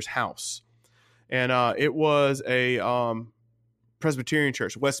pastor's house. And it was a Presbyterian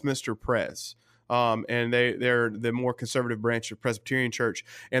church, Westminster Pres. And they're the more conservative branch of Presbyterian church.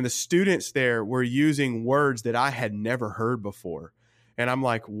 And the students there were using words that I had never heard before. And I'm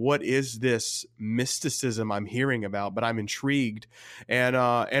like, what is this mysticism I'm hearing about? But I'm intrigued. And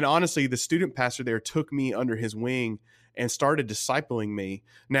honestly, the student pastor there took me under his wing and started discipling me.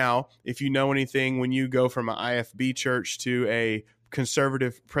 Now, if you know anything, when you go from an IFB church to a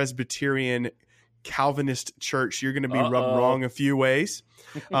conservative Presbyterian Calvinist church, you're going to be rubbed wrong a few ways.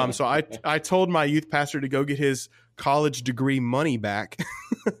 So I told my youth pastor to go get his college degree money back.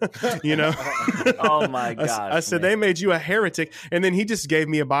 Oh my gosh. I said, they made you a heretic. And then he just gave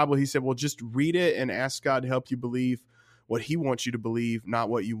me a Bible. He said, well, just read it and ask God to help you believe what he wants you to believe, not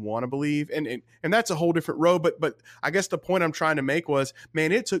what you want to believe. And that's a whole different road. But I guess the point I'm trying to make was,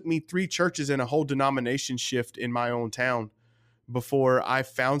 man, it took me 3 churches and a whole denomination shift in my own town before I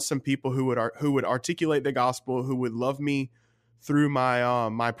found some people who would articulate the gospel, who would love me through my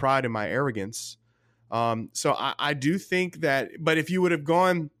my pride and my arrogance. So I do think that, but if you would have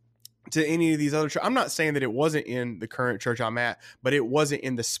gone to any of these other churches, I'm not saying that it wasn't in the current church I'm at, but it wasn't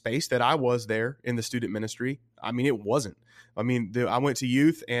in the space that I was there in the student ministry. I mean, it wasn't. I mean, I went to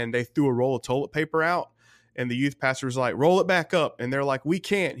youth and they threw a roll of toilet paper out, and the youth pastor was like, roll it back up. And they're like, we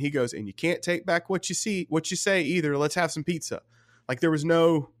can't. He goes, and you can't take back what you say either. Let's have some pizza. Like there was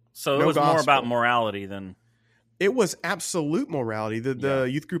no. So it was gospel. More about morality than. It was absolute morality. The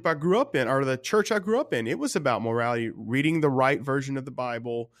youth group I grew up in, or the church I grew up in, it was about morality, reading the right version of the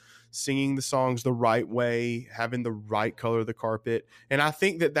Bible, singing the songs the right way, having the right color of the carpet. And I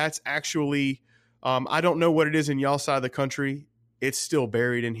think that that's actually, I don't know what it is in y'all side of the country. It's still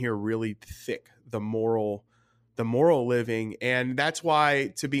buried in here really thick, the moral living. And that's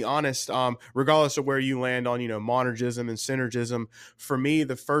why, to be honest, regardless of where you land on, monergism and synergism, for me,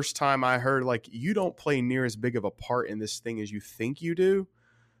 the first time I heard, like, you don't play near as big of a part in this thing as you think you do,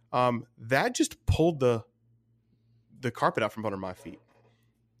 that just pulled the carpet out from under my feet.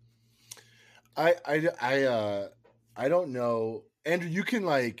 I don't know, Andrew, you can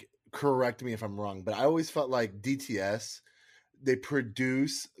like correct me if I'm wrong, but I always felt like DTS, they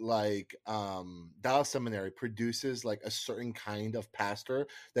produce like Dallas Seminary produces like a certain kind of pastor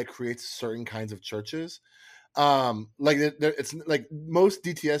that creates certain kinds of churches. Like it's like most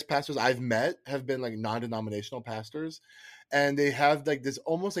DTS pastors I've met have been like non-denominational pastors, and they have like this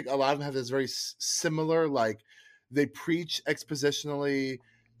almost like a lot of them have this very similar, like they preach expositionally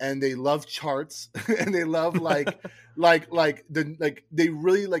and they love charts and they love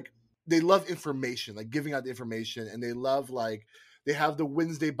they love information, like giving out the information, and they love like they have the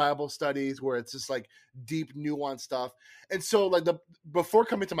Wednesday Bible studies where it's just like deep, nuanced stuff. And so like before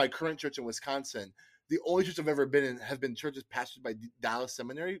coming to my current church in Wisconsin, the only church I've ever been in have been churches pastored by Dallas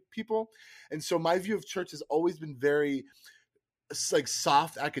Seminary people. And so my view of church has always been very like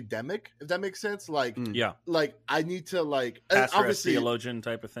soft academic, if that makes sense. Like, Yeah. like I need to like Pastor as obviously theologian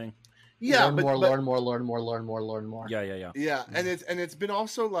type of thing. yeah, learn but more, learn more, learn more, learn more, learn more. Yeah. yeah, and it's been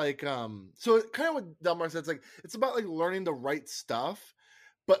also like so kind of what Delmar said, it's like it's about like learning the right stuff,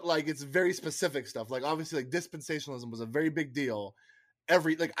 but like it's very specific stuff. Like obviously like dispensationalism was a very big deal.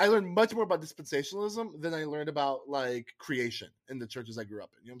 I learned much more about dispensationalism than I learned about like creation in the churches I grew up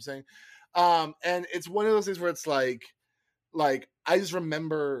in. You know what I'm saying? And it's one of those things where it's like I just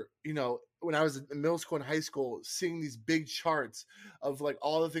remember, you know, when I was in middle school and high school, seeing these big charts of like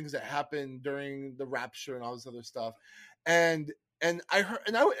all the things that happened during the rapture and all this other stuff, and I heard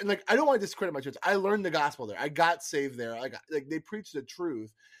and like I don't want to discredit my church. I learned the gospel there. I got saved there. Like they preached the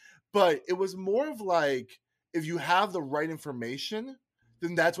truth, but it was more of like if you have the right information,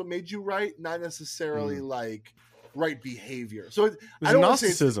 then that's what made you right, not necessarily like right behavior. So I don't want to say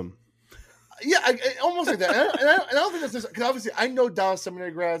Gnosticism. yeah, almost like that. And I don't think that's because obviously I know Dallas Seminary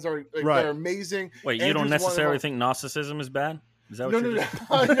grads are like, Right. they're amazing. Wait, you Andrew's don't one of necessarily them. think Gnosticism is bad? Is that what No, you're no, just-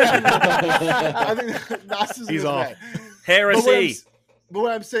 no. I think Gnosticism He's is off. bad. Heresy. But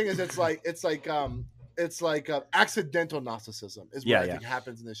what I'm saying is it's like accidental Gnosticism is what Yeah, I yeah. think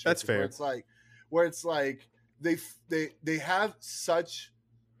happens in this church. That's fair. Where it's like they have such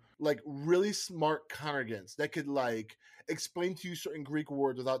like really smart congregants that could like explain to you certain Greek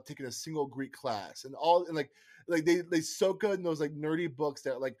words without taking a single Greek class and like they so good in those like nerdy books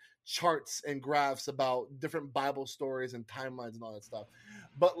that are, like charts and graphs about different Bible stories and timelines and all that stuff.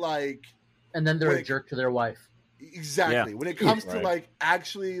 But like And then they're When a it- jerk to their wife. exactly when it comes to Right. like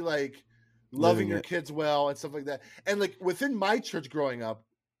actually like loving Living your it. kids well and stuff like that, and like within my church growing up,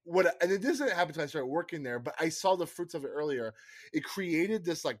 and it doesn't happen until I started working there, but I saw the fruits of it earlier. It created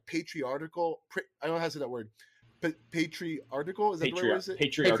this like patriarchal. I don't know how to say that word. Patriarchal, is that the right word? Is it?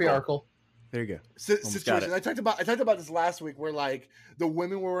 Patriarchal. There you go. got Situation. it. I talked about this last week, where like the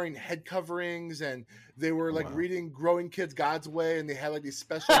women were wearing head coverings and they were like Wow. reading "Growing Kids God's Way," and they had like these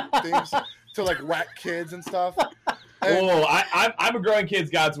special things to like whack kids and stuff. And- Whoa, I'm a growing kids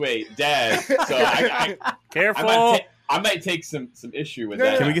God's way dad, so Careful. I might take some issue with No,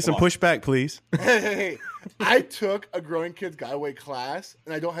 that. no, Can we get some Come on. pushback, please? hey, I took a Growing Kids God's Way class,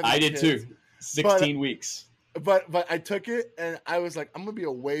 and I don't have. I any did kids, too. 16 weeks. But I took it, and I was like, I'm gonna be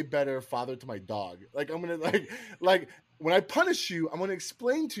a way better father to my dog. Like I'm gonna like when I punish you, I'm gonna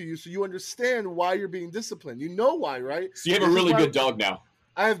explain to you so you understand why you're being disciplined. You know why, right? So you have a This is really why- good dog now.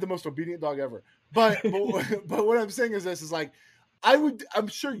 I have the most obedient dog ever. But what I'm saying is this is like I'm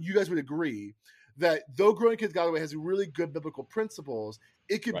sure you guys would agree that though Growing Kids God's Way has really good biblical principles,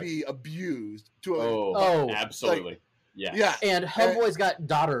 it could Right. be abused to a Oh, absolutely. Yeah. yeah. And Homeboy's got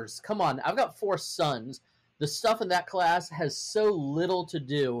daughters. Come on, I've got 4 sons. The stuff in that class has so little to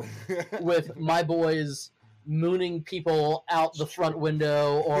do with my boys mooning people out the front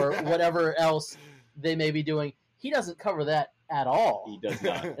window or whatever else they may be doing. He doesn't cover that at all He does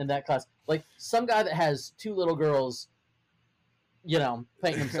not. in that class. Like some guy that has 2 little girls, you know,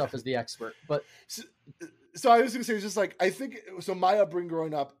 painting himself as the expert. But So I was gonna say, it's just like I think so. My upbringing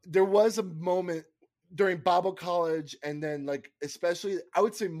growing up, there was a moment during Bible college, and then like especially, I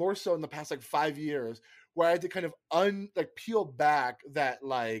would say more so in the past like 5 years, where I had to kind of peel back that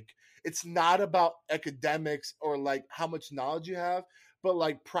like it's not about academics or like how much knowledge you have, but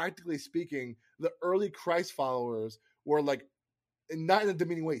like practically speaking, the early Christ followers were like, and not in a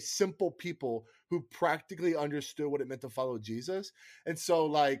demeaning way, simple people who practically understood what it meant to follow Jesus. And so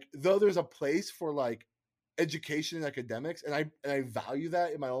like though there's a place for like education and academics, and I value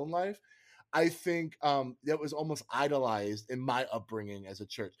that in my own life, I think that was almost idolized in my upbringing as a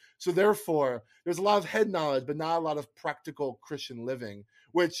church. So therefore, there's a lot of head knowledge, but not a lot of practical Christian living,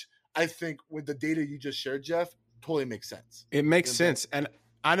 which I think with the data you just shared, Jeff, totally makes sense. It makes Yeah, sense. And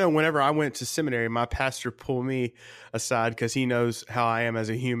I know whenever I went to seminary, my pastor pulled me aside because he knows how I am as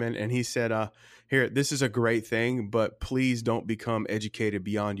a human. And he said, here, this is a great thing, but please don't become educated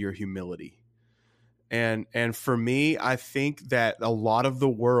beyond your humility. And for me, I think that a lot of the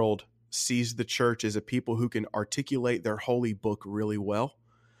world sees the church as a people who can articulate their holy book really well,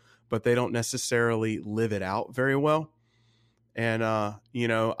 but they don't necessarily live it out very well. And, you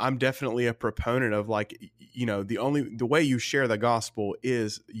know, I'm definitely a proponent of like, you know, the way you share the gospel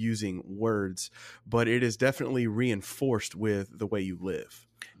is using words, but it is definitely reinforced with the way you live.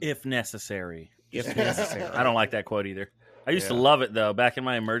 If necessary. If necessary. I don't like that quote either. I used to Yeah. love it though. Back in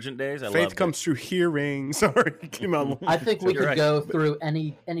my emergent days, I Faith loved comes through hearing. Sorry. Came out. I think we You're could right. go through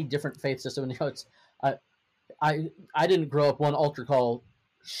any different faith system. And, you know, it's I didn't grow up one altar call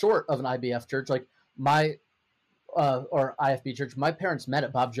short of an IBF church. Like my or IFB church. My parents met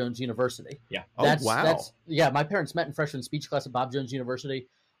at Bob Jones University. Yeah. Wow. My parents met in freshman speech class at Bob Jones University.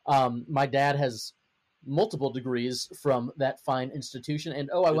 My dad has multiple degrees from that fine institution, and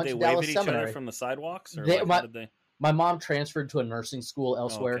I went to Dallas Seminary. From the sidewalks, or my mom transferred to a nursing school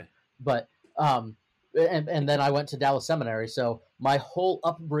elsewhere, okay. but and then I went to Dallas Seminary. So my whole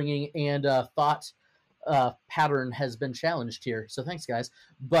upbringing and thought pattern has been challenged here. So thanks, guys.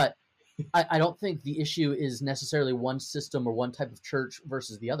 But I don't think the issue is necessarily one system or one type of church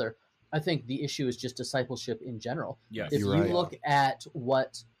versus the other. I think the issue is just discipleship in general. Yes. If you You're right. look at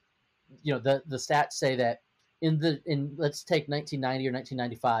what the stats say that in let's take 1990 or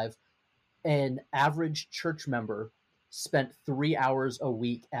 1995, an average church member spent 3 hours a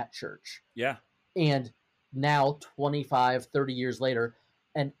week at church. Yeah. And now 25, 30 years later,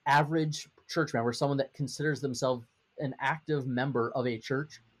 an average church member, someone that considers themselves an active member of a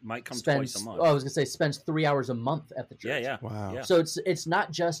church, Might come spends, twice a month. I was going to say spends 3 hours a month at the church. Yeah. Wow. Yeah. So it's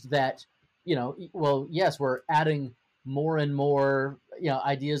not just that, well, yes, we're adding more and more,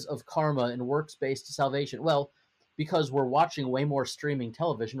 ideas of karma and works-based salvation. Well, because we're watching way more streaming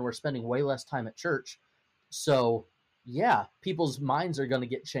television, we're spending way less time at church. So, yeah, people's minds are going to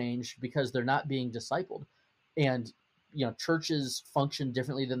get changed because they're not being discipled. And, churches function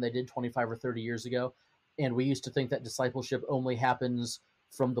differently than they did 25 or 30 years ago. And we used to think that discipleship only happens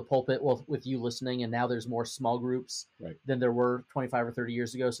from the pulpit, well, with you listening, and now there's more small groups than there were 25 or 30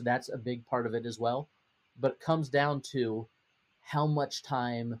 years ago. So that's a big part of it as well. But it comes down to how much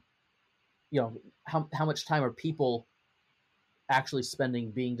time, how much time are people actually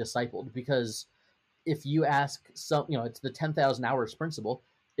spending being discipled? Because if you ask it's the 10,000 hours principle.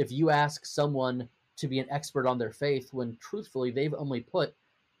 If you ask someone to be an expert on their faith, when truthfully they've only put,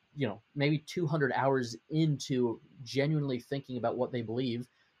 maybe 200 hours into genuinely thinking about what they believe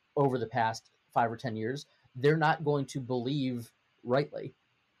over the past 5 or 10 years, they're not going to believe rightly.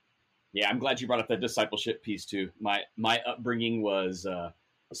 Yeah, I'm glad you brought up that discipleship piece too. My upbringing was a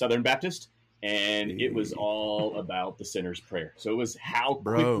Southern Baptist, and it was all about the sinner's prayer. So it was how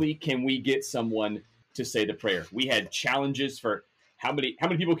quickly can we get someone to say the prayer. We had challenges for how many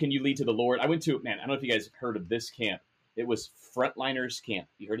people can you lead to the Lord. I went to, I don't know if you guys heard of this camp. It was Frontliners Camp.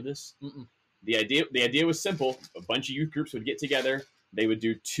 You heard of this? Mm-mm. The idea was simple. A bunch of youth groups would get together. They would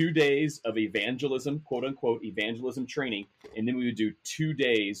do 2 days of evangelism, quote unquote, evangelism training. And then we would do 2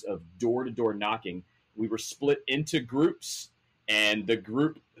 days of door-to-door knocking. We were split into groups, and the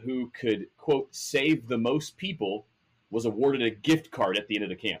group who could, quote, save the most people was awarded a gift card at the end of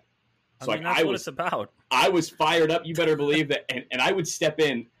the camp. So that's what it's about. I was fired up. You better believe that. And I would step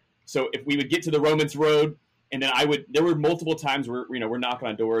in. So if we would get to the Romans Road, and then there were multiple times where, we're knocking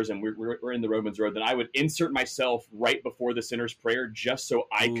on doors and we're in the Romans Road. Then I would insert myself right before the sinner's prayer just so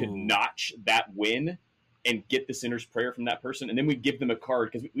I could notch that win and get the sinner's prayer from that person. And then we'd give them a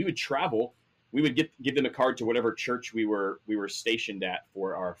card because we would travel. We would give them a card to whatever church we were stationed at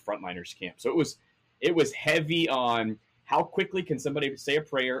for our Frontliners camp. So it was heavy on how quickly can somebody say a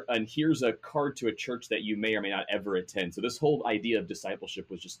prayer, and here's a card to a church that you may or may not ever attend. So this whole idea of discipleship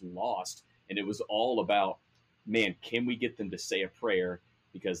was just lost, and it was all about, man, can we get them to say a prayer?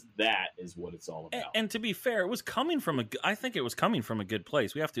 Because that is what it's all about. And to be fair, I think it was coming from a good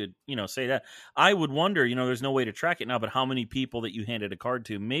place. We have to, say that. I would wonder, there's no way to track it now, but how many people that you handed a card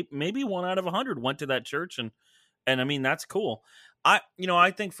to, maybe 1 out of 100 went to that church. And I mean, that's cool. I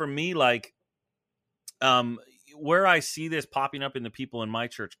think for me, like, where I see this popping up in the people in my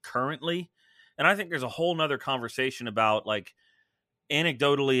church currently, and I think there's a whole nother conversation about, like,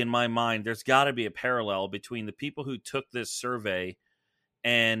 anecdotally in my mind, there's got to be a parallel between the people who took this survey,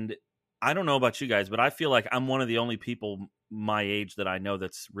 and I don't know about you guys, but I feel like I'm one of the only people my age that I know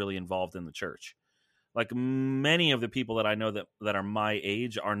that's really involved in the church. Like, many of the people that I know that are my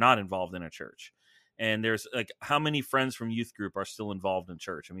age are not involved in a church. And there's, like, how many friends from youth group are still involved in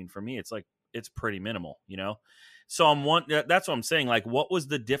church? I mean, for me, it's like, it's pretty minimal, So that's what I'm saying. Like, what was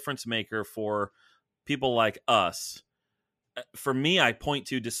the difference maker for people like us? For me, I point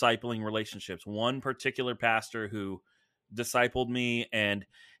to discipling relationships. One particular pastor who discipled me, and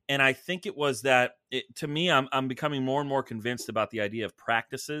I think it was that. To me, I'm becoming more and more convinced about the idea of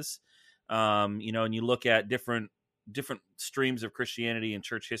practices. And you look at different streams of Christianity and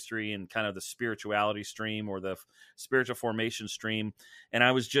church history, and kind of the spirituality stream or the spiritual formation stream. And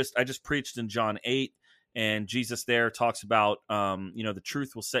I just preached in John 8. And Jesus there talks about, the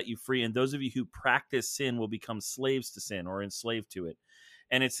truth will set you free. And those of you who practice sin will become slaves to sin or enslaved to it.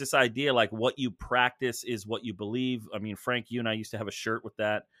 And it's this idea, like, what you practice is what you believe. I mean, Frank, you and I used to have a shirt with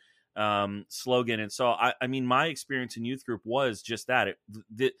that slogan. And so, I mean, my experience in youth group was just that.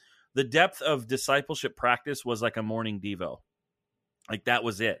 the depth of discipleship practice was like a morning devo. Like that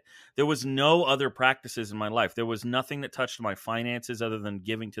was it. There was no other practices in my life. There was nothing that touched my finances other than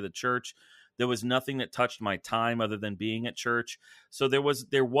giving to the church. There was nothing that touched my time other than being at church. So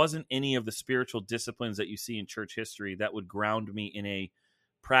there wasn't any of the spiritual disciplines that you see in church history that would ground me in a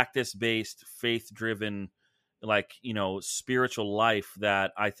practice-based, faith-driven, like, spiritual life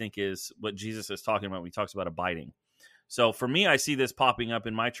that I think is what Jesus is talking about when he talks about abiding. So for me, I see this popping up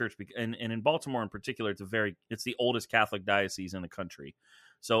in my church, and in Baltimore in particular, it's the oldest Catholic diocese in the country.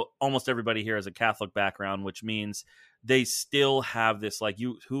 So almost everybody here has a Catholic background, which means they still have this, like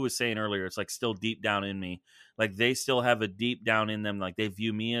who was saying earlier, it's like still deep down in me. Like they still have a deep down in them, like they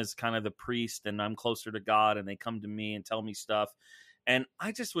view me as kind of the priest and I'm closer to God, and they come to me and tell me stuff. And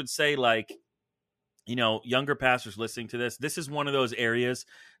I just would say, like, younger pastors listening to this is one of those areas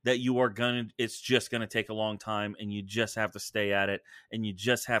that it's just going to take a long time, and you just have to stay at it, and you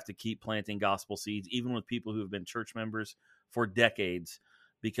just have to keep planting gospel seeds, even with people who have been church members for decades,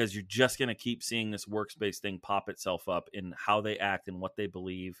 because you're just going to keep seeing this works-based thing pop itself up in how they act and what they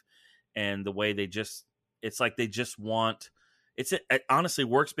believe, and the way it's like they just want, honestly,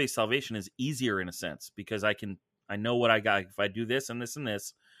 works-based salvation is easier in a sense, because I know what I got. If I do this and this and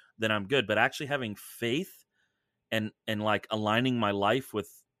this, then I'm good. But actually having faith and like aligning my life with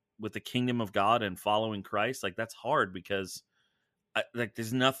the kingdom of God and following Christ, like that's hard, because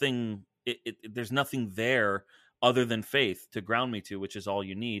there's nothing there other than faith to ground me to, which is all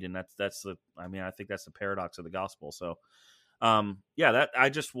you need. And I think that's the paradox of the gospel. So that I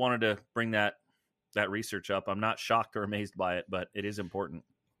just wanted to bring that research up. I'm not shocked or amazed by it, but it is important.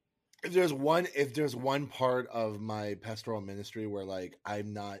 If there's one part of my pastoral ministry where like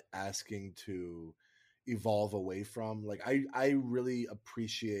I'm not asking to evolve away from, like I really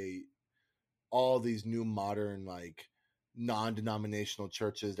appreciate all these new modern like non-denominational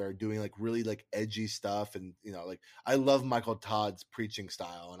churches that are doing like really like edgy stuff, and like I love Michael Todd's preaching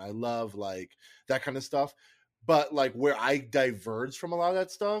style and I love like that kind of stuff. But like where I diverge from a lot of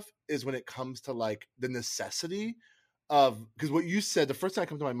that stuff is when it comes to like the necessity of, because what you said, the first thing that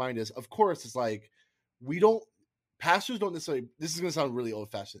comes to my mind is, of course, it's like pastors don't necessarily, this is going to sound really old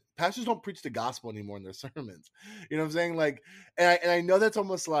fashioned, pastors don't preach the gospel anymore in their sermons. You know what I'm saying? Like, and I know that's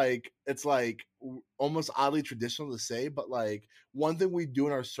almost like, it's like almost oddly traditional to say, but like one thing we do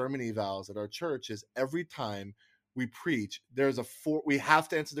in our sermon evals at our church is every time we preach, we have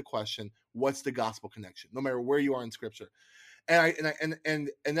to answer the question, what's the gospel connection? No matter where you are in scripture. And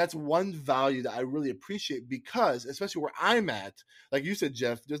that's one value that I really appreciate, because especially where I'm at, like you said,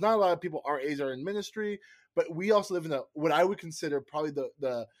 Jeff, there's not a lot of people our age are in ministry, but we also live in what I would consider probably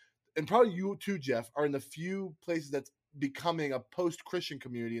and probably you too, Jeff, are in the few places that's becoming a post-Christian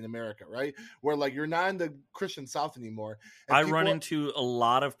community in America, right? Where like you're not in the Christian South anymore. I run into a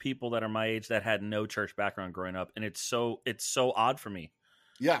lot of people that are my age that had no church background growing up, and it's so odd for me.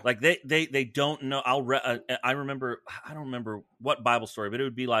 Yeah, like they don't know. I remember, I don't remember what Bible story, but it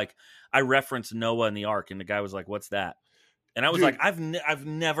would be like I referenced Noah and the ark, and the guy was like, "What's that?" And I was like, "I've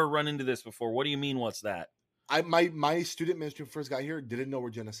never run into this before. What do you mean, what's that?" My student ministry first got here didn't know where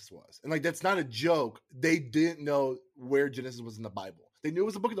Genesis was, and like that's not a joke. They didn't know where Genesis was in the Bible. They knew it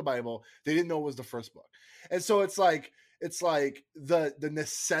was a book of the Bible. They didn't know it was the first book, and so it's like the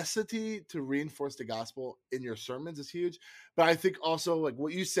necessity to reinforce the gospel in your sermons is huge. But I think also like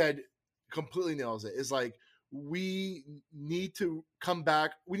what you said completely nails it, is like we need to come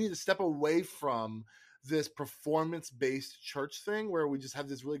back. We need to step away from this performance-based church thing where we just have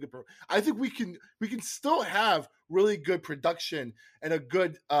this really good. I think we can still have really good production and a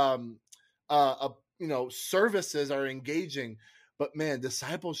good services are engaging. But man,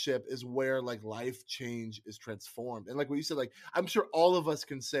 discipleship is where like life change is transformed. And like what you said, like I'm sure all of us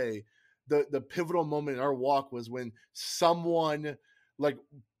can say the pivotal moment in our walk was when someone like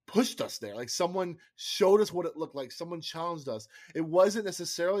pushed us there. Like someone showed us what it looked like. Someone challenged us. It wasn't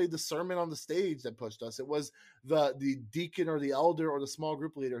necessarily the sermon on the stage that pushed us. It was the deacon or the elder or the small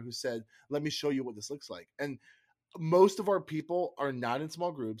group leader who said, "Let me show you what this looks like." And most of our people are not in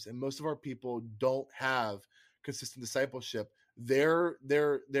small groups, and most of our people don't have consistent discipleship. Their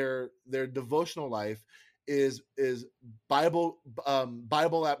devotional life is Bible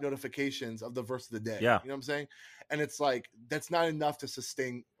app notifications of the verse of the day. Yeah. You know what I'm saying? And it's like that's not enough to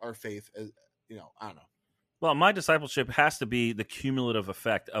sustain our faith. As I don't know. Well, my discipleship has to be the cumulative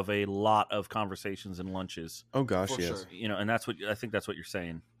effect of a lot of conversations and lunches. Oh gosh, For yes. sure. And that's what I think that's what you're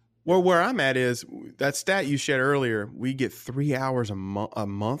saying. Well, where I'm at is that stat you shared earlier. We get 3 hours a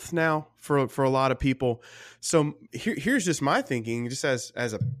month now for a lot of people. So here's just my thinking, just as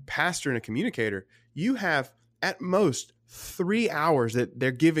a pastor and a communicator. You have at most 3 hours that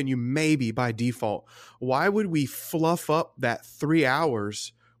they're giving you maybe by default. Why would we fluff up that 3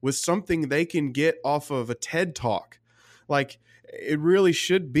 hours with something they can get off of a TED Talk? Like, it really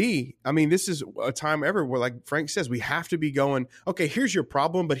should be. I mean, this is a time ever where, like Frank says, we have to be going, okay, here's your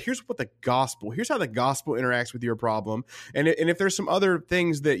problem, but here's how the gospel interacts with your problem. And if there's some other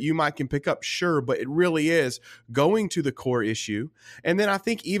things that you might can pick up, sure, but it really is going to the core issue. And then I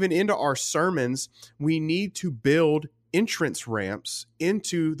think even into our sermons, we need to build entrance ramps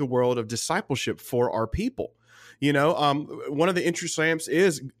into the world of discipleship for our people. You know, one of the entrance ramps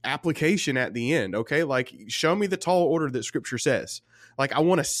is application at the end. Okay. Like, show me the tall order that scripture says. Like, I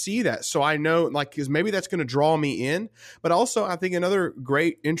want to see that. So I know, like, because maybe that's going to draw me in, but also I think another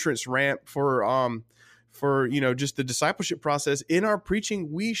great entrance ramp for, you know, just the discipleship process in our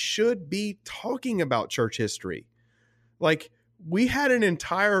preaching, we should be talking about church history. Like, we had an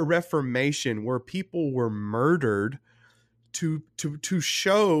entire Reformation where people were murdered to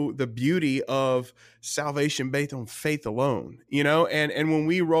show the beauty of salvation based on faith alone, you know, and when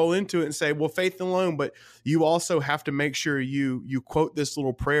we roll into it and say, well, faith alone, but you also have to make sure you quote this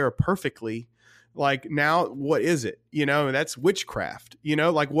little prayer perfectly. Like, now what is it? You know, that's witchcraft, you know,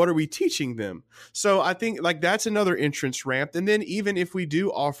 like, what are we teaching them? So I think, like, that's another entrance ramp. And then even if we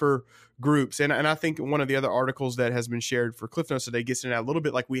do offer groups, and I think one of the other articles that has been shared for Cliff Notes today gets into that a little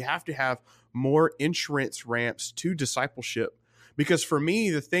bit, like, we have to have more entrance ramps to discipleship. Because for me,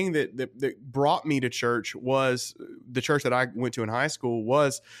 the thing that brought me to church was the church that I went to in high school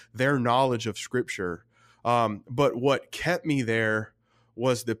was their knowledge of scripture. But what kept me there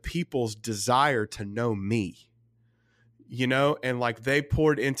was the people's desire to know me, you know, and like, they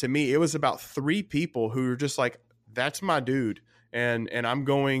poured into me. It was about 3 people who were just like, that's my dude. And I'm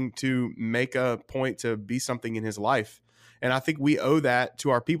going to make a point to be something in his life. And I think we owe that to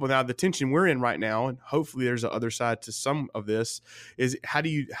our people. Now, the tension we're in right now, and hopefully there's the other side to some of this, is how do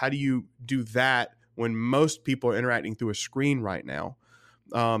you do that when most people are interacting through a screen right now?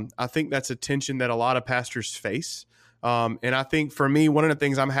 I think that's a tension that a lot of pastors face. And I think for me, one of the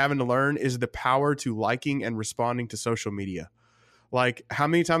things I'm having to learn is the power to liking and responding to social media. Like, how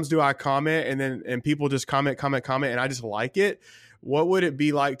many times do I comment and people just comment, and I just like it? What would it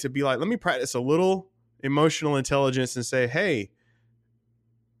be like to be like, let me practice a little emotional intelligence and say, hey,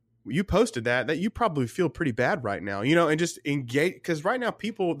 you posted that you probably feel pretty bad right now, you know, and just engage. Because right now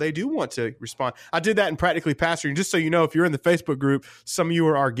people, they do want to respond. I did that in Practically Pastoring. Just so you know, if you're in the Facebook group, some of you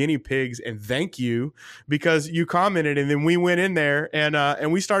are our guinea pigs, and thank you, because you commented, and then we went in there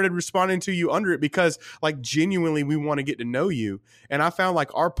and we started responding to you under it, because, like, genuinely we want to get to know you. And I found, like,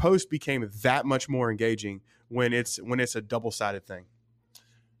 our post became that much more engaging when it's a double-sided thing.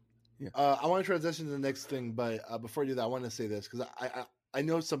 Yeah. I want to transition to the next thing, but before I do that, I want to say this, because I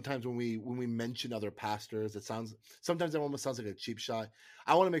know sometimes when we mention other pastors, sometimes it almost sounds like a cheap shot.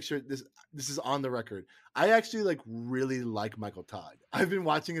 I want to make sure this is on the record. I actually really like Michael Todd. I've been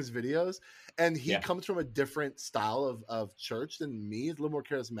watching his videos, and he comes from a different style of church than me. He's a little more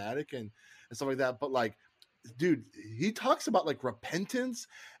charismatic and stuff like that. But, like, dude, he talks about, like, repentance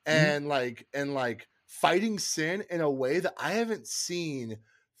and like fighting sin in a way that I haven't seen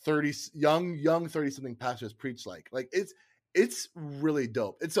 30 young 30-something pastors preach like it's really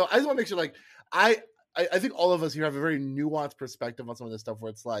dope. And so I just want to make sure, like, I think all of us here have a very nuanced perspective on some of this stuff, where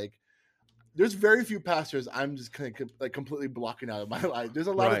it's like, there's very few pastors I'm just kind of like completely blocking out of my life. There's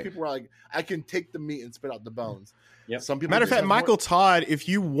a lot of people where, like, I can take the meat and spit out the bones. Yep. Some people. Matter of fact, Michael Todd, if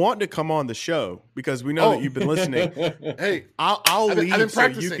you want to come on the show, because we know that you've been listening, hey, I'll leave so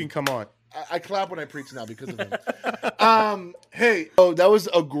you can come on. I clap when I preach now because of him. Hey, that was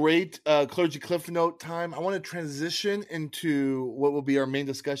a great Clergy Cliff Note time. I want to transition into what will be our main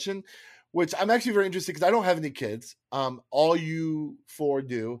discussion, which I'm actually very interested, because I don't have any kids. All you 4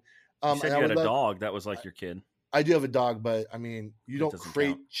 do. You said you had a dog. That was like your kid. I do have a dog, but I mean, you don't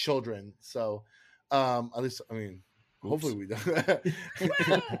create count. children. So at least, I mean, hopefully we don't.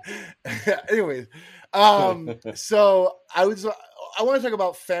 Anyways, so I want to talk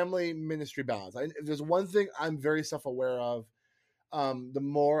about family ministry balance. If there's one thing I'm very self-aware of, the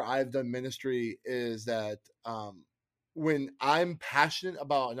more I've done ministry, is that when I'm passionate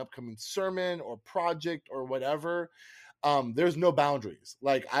about an upcoming sermon or project or whatever, there's no boundaries.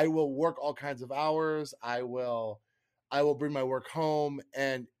 Like, I will work all kinds of hours. I will bring my work home,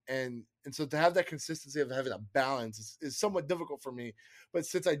 and so to have that consistency of having a balance is somewhat difficult for me. But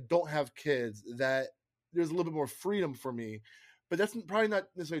since I don't have kids, that there's a little bit more freedom for me. But that's probably not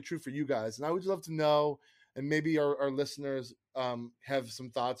necessarily true for you guys. And I would just love to know, and maybe our listeners have some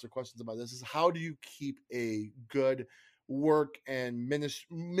thoughts or questions about this, is how do you keep a good work and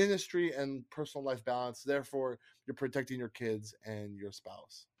ministry and personal life balance. Therefore, you're protecting your kids and your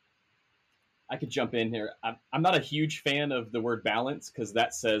spouse. I could jump in here. I'm not a huge fan of the word balance, because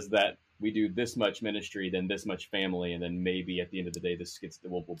that says that we do this much ministry, then this much family, and then maybe at the end of the day, this gets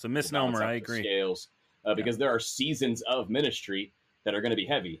it's a misnomer. I agree. Scales, because there are seasons of ministry that are going to be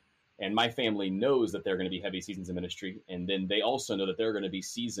heavy, and my family knows that they're going to be heavy seasons of ministry, and then they also know that there are going to be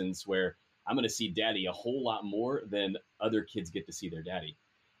seasons where I'm going to see daddy a whole lot more than other kids get to see their daddy.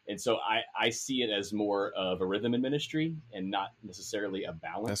 And so I see it as more of a rhythm in ministry and not necessarily a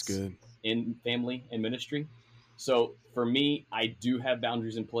balance. That's good. In family and ministry. So for me, I do have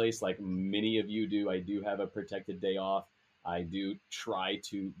boundaries in place, like many of you do. I do have a protected day off. I do try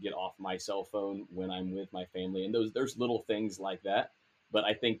to get off my cell phone when I'm with my family, and there's little things like that. But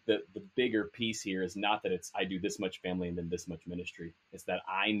I think that the bigger piece here is not that it's I do this much family and then this much ministry. It's that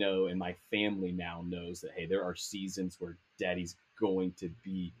I know, and my family now knows, that hey, there are seasons where daddy's going to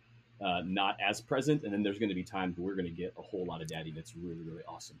be not as present, and then there's going to be times where we're going to get a whole lot of daddy that's really, really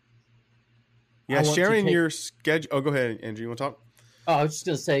awesome. Yeah, sharing your schedule. Oh, go ahead, Andrew. You want to talk? Oh, I was just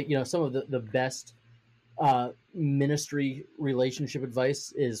going to say, some of the best ministry relationship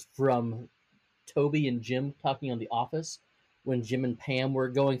advice is from Toby and Jim talking on The Office, when Jim and Pam were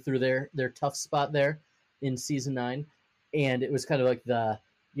going through their tough spot there in season 9. And it was kind of like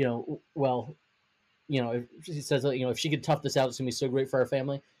she says, if she could tough this out, it's going to be so great for our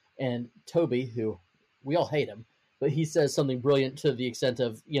family. And Toby, who we all hate him, but he says something brilliant to the extent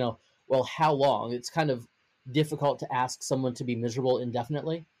of, well, how long? It's kind of difficult to ask someone to be miserable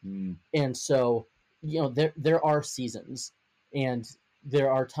indefinitely. And so, there are seasons, and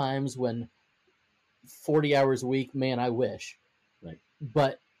there are times when 40 hours a week, man, I wish. Right.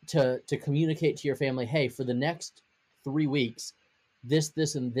 But to communicate to your family, hey, for the next 3 weeks, this,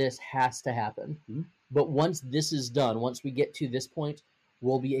 and this has to happen. But once this is done, once we get to this point,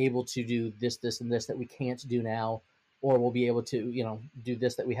 we'll be able to do this, and this that we can't do now, or we'll be able to, do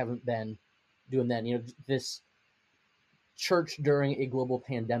this that we haven't been doing then. This church during a global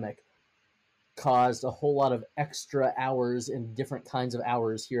pandemic caused a whole lot of extra hours and different kinds of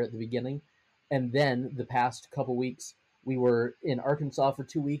hours here at the beginning. And then the past couple weeks, we were in Arkansas for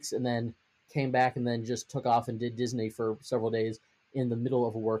 2 weeks, and then came back and then just took off and did Disney for several days in the middle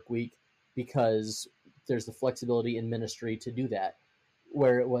of a work week, because there's the flexibility in ministry to do that.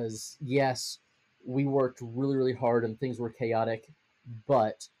 Where it was, yes, we worked really, really hard and things were chaotic,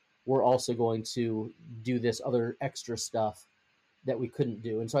 but we're also going to do this other extra stuff that we couldn't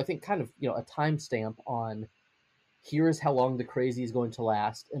do. And so I think kind of, a timestamp on here is how long the crazy is going to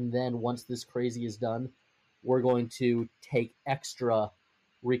last. And then once this crazy is done, we're going to take extra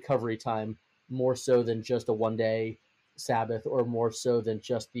recovery time, more so than just a 1-day Sabbath, or more so than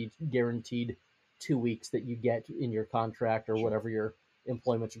just the guaranteed 2 weeks that you get in your contract or whatever your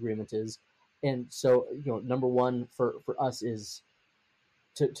employment agreement is. And so, number one for us is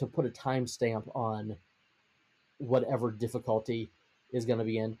to put a timestamp on whatever difficulty is going to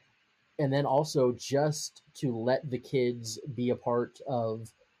be in. And then also just to let the kids be a part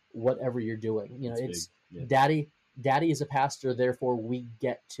of whatever you're doing. It's daddy is a pastor, therefore we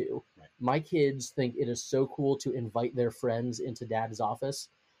get to. Right. My kids think it is so cool to invite their friends into dad's office.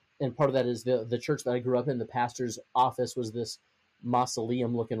 And part of that is the church that I grew up in, the pastor's office was this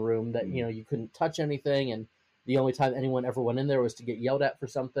mausoleum looking room that, you couldn't touch anything. And the only time anyone ever went in there was to get yelled at for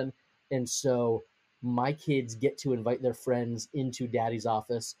something. And so my kids get to invite their friends into daddy's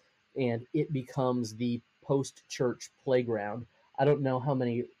office, and it becomes the post-church playground. I don't know how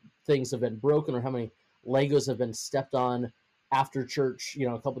many things have been broken or how many Legos have been stepped on after church, a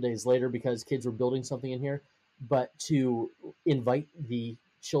couple days later, because kids were building something in here. But to invite the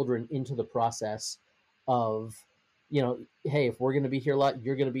children into the process of, hey, if we're going to be here a lot,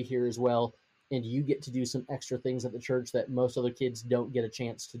 you're going to be here as well. And you get to do some extra things at the church that most other kids don't get a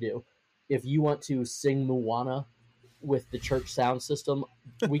chance to do. If you want to sing Moana with the church sound system,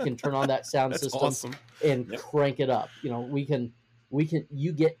 we can turn on that sound system awesome. And crank it up.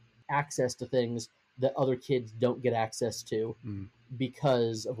 You get access to things that other kids don't get access to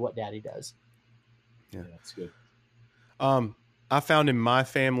because of what daddy does. Yeah, that's good. I found in my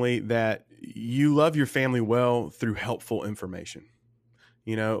family that you love your family well through helpful information.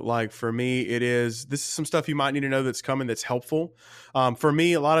 Like for me, this is some stuff you might need to know that's coming that's helpful. For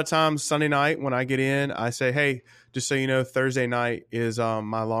me, a lot of times Sunday night when I get in, I say, hey, just so you know, Thursday night is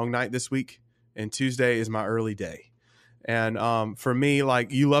my long night this week, and Tuesday is my early day. And for me,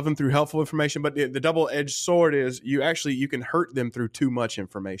 like, you love them through helpful information, but the double-edged sword is you can hurt them through too much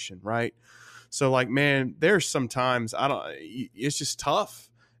information, right? So like, man, there's sometimes it's just tough,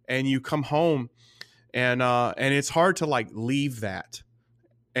 and you come home and it's hard to like leave that.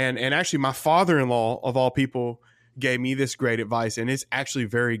 And actually, my father-in-law of all people gave me this great advice, and it's actually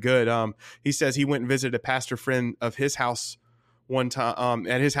very good. He says he went and visited a pastor friend of his house one time,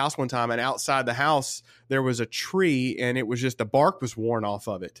 at his house one time, and outside the house there was a tree, and it was just the bark was worn off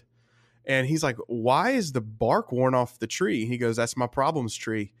of it. And he's like, "Why is the bark worn off the tree?" He goes, "That's my problems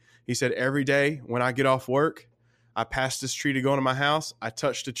tree." He said, "Every day when I get off work, I pass this tree to go into my house. I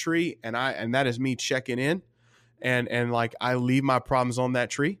touch the tree, and that is me checking in, and like I leave my problems on that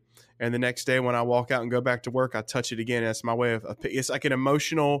tree. And the next day when I walk out and go back to work, I touch it again. That's my way of it's like an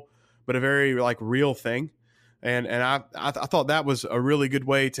emotional, but a very like real thing." And I thought that was a really good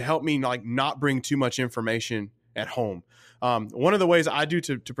way to help me like not bring too much information at home. One of the ways I do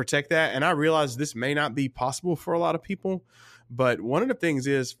to protect that, and I realize this may not be possible for a lot of people, but one of the things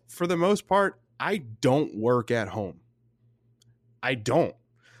is, for the most part, I don't work at home. I don't.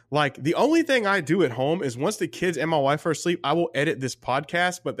 Like, the only thing I do at home is once the kids and my wife are asleep, I will edit this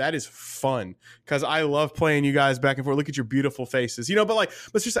podcast, but that is fun because I love playing you guys back and forth. Look at your beautiful faces, but like,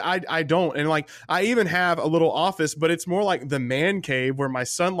 let's just say I don't. And like, I even have a little office, but it's more like the man cave where my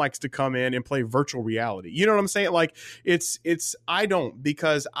son likes to come in and play virtual reality. You know what I'm saying? Like, I don't,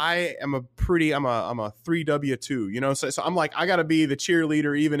 because I'm a 3W2, so I'm like, I got to be the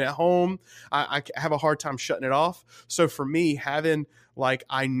cheerleader even at home. I have a hard time shutting it off. So for me, having, like,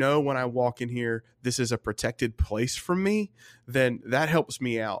 I know when I walk in here, this is a protected place for me, then that helps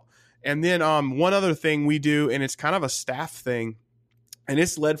me out. And then one other thing we do, and it's kind of a staff thing, and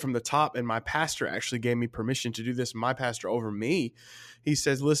it's led from the top, and my pastor actually gave me permission to do this, my pastor over me. He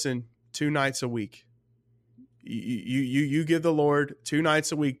says, "Listen, 2 nights a week. You give the Lord 2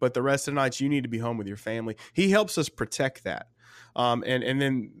 nights a week, but the rest of the nights you need to be home with your family." He helps us protect that. And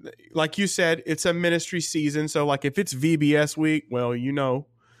then, like you said, it's a ministry season. So like, if it's VBS week, well, you know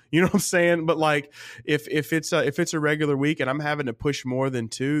what I'm saying? But like, if it's a regular week and I'm having to push more than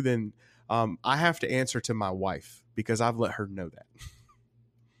 2, then I have to answer to my wife because I've let her know that.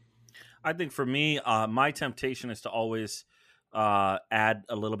 I think for me, my temptation is to always add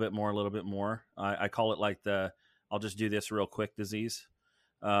a little bit more. I call it like I'll just do this real quick disease.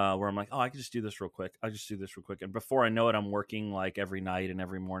 Where I'm like, oh, I can just do this real quick. And before I know it, I'm working like every night and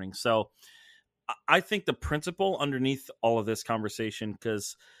every morning. So I think the principle underneath all of this conversation,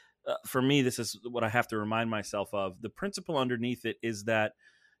 because for me, this is what I have to remind myself of. The principle underneath it is that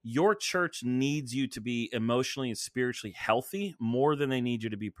your church needs you to be emotionally and spiritually healthy more than they need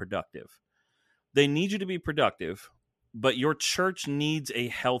you to be productive. They need you to be productive, but your church needs a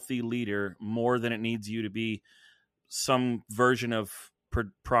healthy leader more than it needs you to be some version of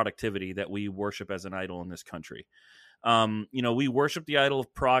productivity that we worship as an idol in this country. We worship the idol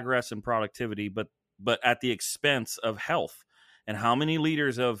of progress and productivity, but at the expense of health. And how many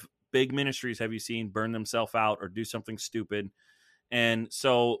leaders of big ministries have you seen burn themselves out or do something stupid? And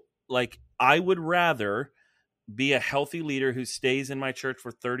so, like, I would rather be a healthy leader who stays in my church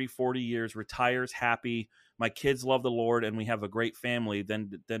for 30, 40 years, retires happy, my kids love the Lord, and we have a great family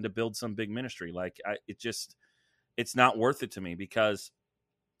than to build some big ministry. Like, it's not worth it to me because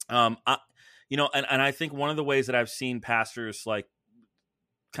and I think one of the ways that I've seen pastors like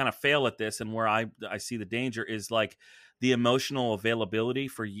kind of fail at this, and where I see the danger, is like the emotional availability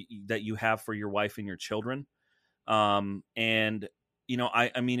that you have for your wife and your children. I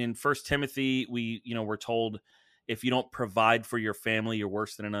mean, in 1 Timothy, we're told if you don't provide for your family, you're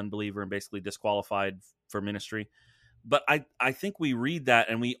worse than an unbeliever and basically disqualified for ministry. But I think we read that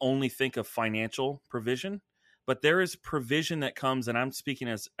and we only think of financial provision. But there is provision that comes, and I'm speaking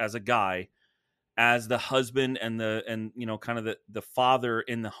as a guy, as the husband and kind of the father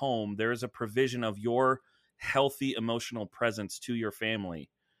in the home. There is a provision of your healthy emotional presence to your family,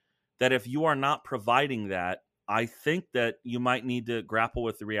 that if you are not providing that, I think that you might need to grapple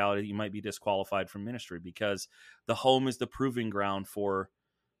with the reality that you might be disqualified from ministry, because the home is the proving ground for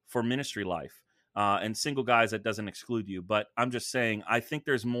ministry life. And single guys, that doesn't exclude you. But I'm just saying, I think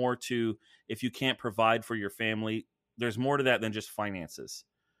there's more to, if you can't provide for your family, there's more to that than just finances.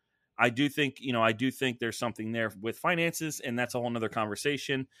 I do think there's something there with finances, and that's a whole nother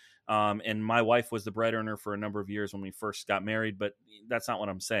conversation. And my wife was the bread earner for a number of years when we first got married, but that's not what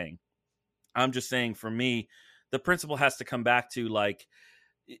I'm saying. I'm just saying, for me, the principle has to come back to, like,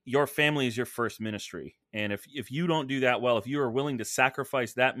 your family is your first ministry. And if you don't do that well, if you are willing to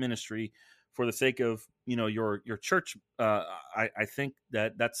sacrifice that ministry for the sake of, your church, I think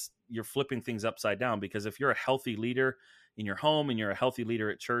that's, you're flipping things upside down. Because if you're a healthy leader in your home and you're a healthy leader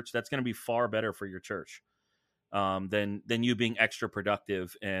at church, that's going to be far better for your church than you being extra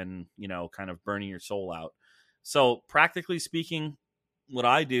productive and, kind of burning your soul out. So practically speaking, what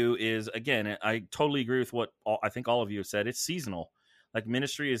I do is, again, I totally agree with what I think all of you have said. It's seasonal. Like,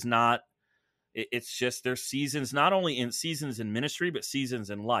 ministry is not, it's just there's seasons, not only in seasons in ministry, but seasons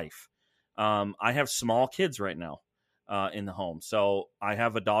in life. I have small kids right now in the home. So I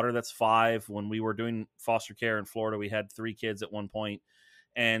have a daughter that's 5. When we were doing foster care in Florida, we had 3 kids at one point.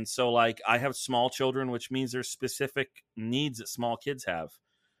 And so, like, I have small children, which means there's specific needs that small kids have.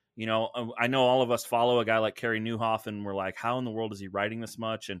 You know, I know all of us follow a guy like Carey Nieuwhof, and we're like, how in the world is he writing this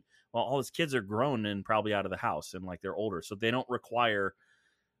much? And, well, all his kids are grown and probably out of the house, and, like, they're older. So they don't require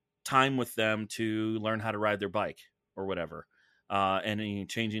time with them to learn how to ride their bike or whatever. And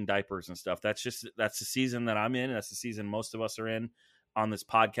changing diapers and stuff. That's the season that I'm in. And that's the season most of us are in on this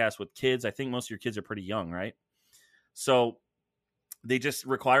podcast with kids. I think most of your kids are pretty young, right? So they just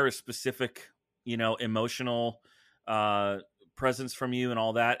require a specific, you know, emotional presence from you and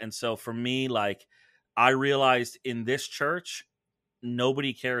all that. And so for me, like, I realized in this church,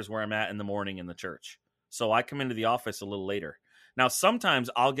 nobody cares where I'm at in the morning in the church. So I come into the office a little later. Now, sometimes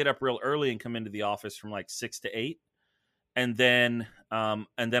I'll get up real early and come into the office from like 6 to 8. And then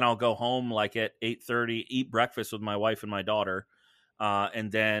I'll go home like at 8:30, eat breakfast with my wife and my daughter.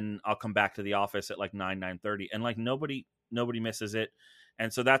 And then I'll come back to the office at like 9:30. And like nobody misses it.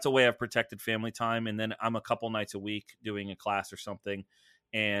 And so that's a way I've protected family time. And then I'm a couple nights a week doing a class or something.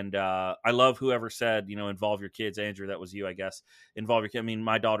 And I love whoever said, you know, involve your kids. Andrew, that was you, I guess. Involve your kids. I mean,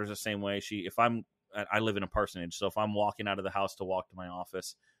 my daughter's the same way. I live in a parsonage. So if I'm walking out of the house to walk to my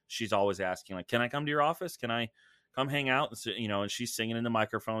office, she's always asking, like, can I come to your office? Can I come hang out? And so, you know, and she's singing in the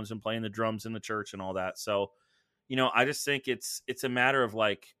microphones and playing the drums in the church and all that. So, you know, I just think it's a matter of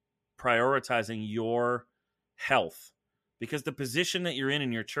like prioritizing your health, because the position that you're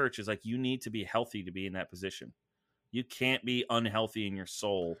in your church is like, you need to be healthy to be in that position. You can't be unhealthy in your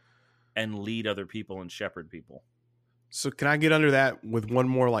soul and lead other people and shepherd people. So can I get under that with one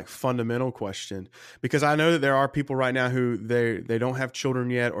more like fundamental question? Because I know that there are people right now who they don't have children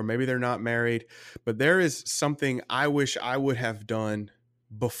yet, or maybe they're not married, but there is something I wish I would have done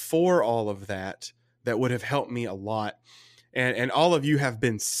before all of that would have helped me a lot. And all of you have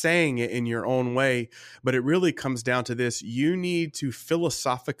been saying it in your own way, but it really comes down to this. You need to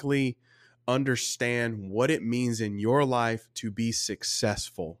philosophically understand what it means in your life to be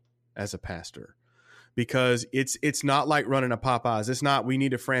successful as a pastor. Because it's not like running a Popeyes. It's not, we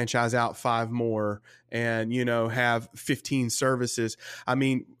need to franchise out 5 more and, you know, have 15 services. I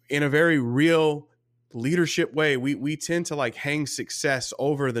mean, in a very real leadership way, we tend to like hang success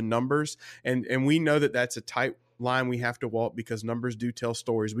over the numbers. And we know that that's a tight line we have to walk, because numbers do tell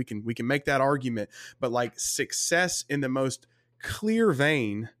stories. We can make that argument, but like success in the most clear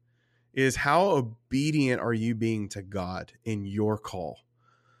vein is how obedient are you being to God in your call?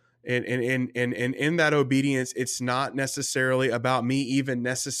 And in that obedience, it's not necessarily about me even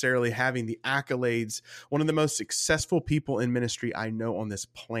necessarily having the accolades. One of the most successful people in ministry I know on this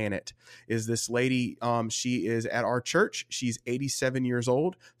planet is this lady. She is at our church. She's 87 years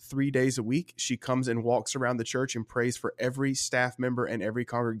old. 3 days a week, she comes and walks around the church and prays for every staff member and every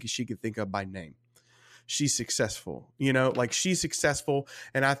congregation she could think of by name. She's successful, you know, like she's successful.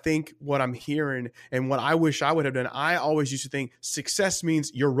 And I think what I'm hearing and what I wish I would have done, I always used to think success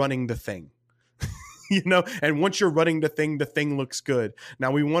means you're running the thing, you know, and once you're running the thing looks good.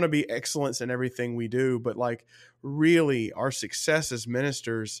 Now we want to be excellence in everything we do, but like really our success as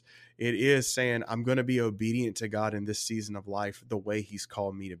ministers, it is saying, I'm going to be obedient to God in this season of life, the way he's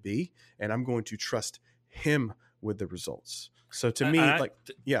called me to be. And I'm going to trust him with the results. So to me,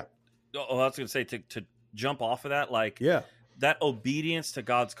 yeah. Oh, I was going to say to jump off of that, like, yeah, that obedience to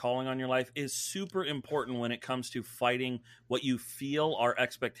God's calling on your life is super important when it comes to fighting what you feel are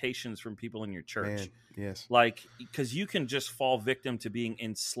expectations from people in your church. Man, yes. Like, because you can just fall victim to being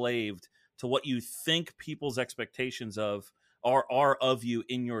enslaved to what you think people's expectations of are of you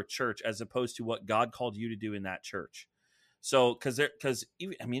in your church, as opposed to what God called you to do in that church. So, because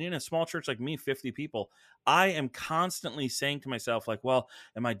I mean, in a small church like me, 50 people, I am constantly saying to myself, like, well,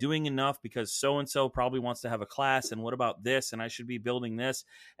 am I doing enough? Because so-and-so probably wants to have a class. And what about this? And I should be building this.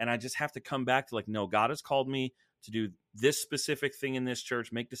 And I just have to come back to like, no, God has called me to do this specific thing in this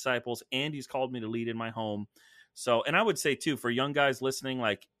church, make disciples. And he's called me to lead in my home. So, and I would say too, for young guys listening,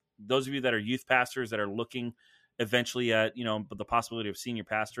 like those of you that are youth pastors that are looking eventually at, you know, the possibility of senior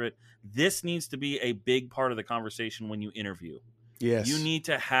pastorate, this needs to be a big part of the conversation when you interview. Yes. You need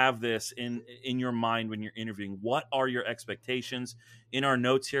to have this in your mind when you're interviewing. What are your expectations? In our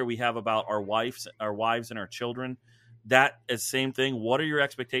notes here, we have about our wives and our children. That is same thing. What are your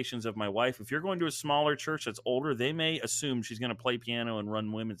expectations of my wife? If you're going to a smaller church that's older, they may assume she's going to play piano and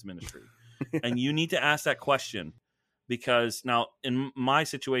run women's ministry. And you need to ask that question, because now in my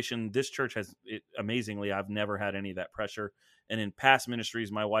situation, this church amazingly, I've never had any of that pressure. And in past ministries,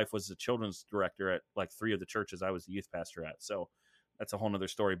 my wife was the children's director at like 3 of the churches I was the youth pastor at. So that's a whole nother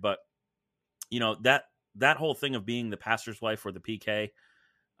story. But that whole thing of being the pastor's wife or the PK,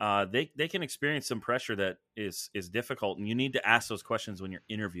 they can experience some pressure that is difficult, and you need to ask those questions when you're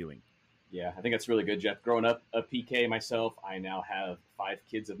interviewing. Yeah, I think that's really good, Jeff. Growing up a PK myself, I now have 5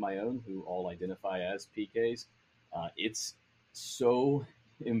 kids of my own who all identify as PKs. It's so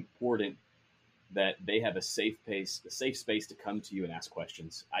important that they have a safe space to come to you and ask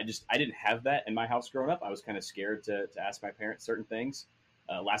questions. I didn't have that in my house growing up. I was kind of scared to ask my parents certain things.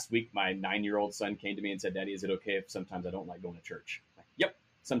 Last week, my 9-year-old son came to me and said, "Daddy, is it okay if sometimes I don't like going to church?" Like, yep,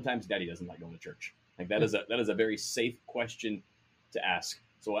 sometimes Daddy doesn't like going to church. Like that is a very safe question to ask.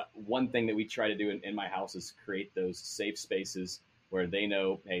 So one thing that we try to do in my house is create those safe spaces where they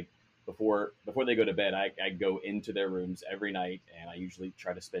know, hey, before they go to bed, I go into their rooms every night, and I usually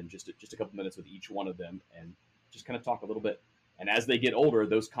try to spend just a couple minutes with each one of them and just kind of talk a little bit. And as they get older,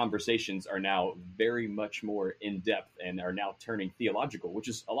 those conversations are now very much more in depth and are now turning theological, which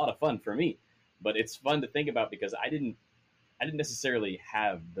is a lot of fun for me. But it's fun to think about because I didn't necessarily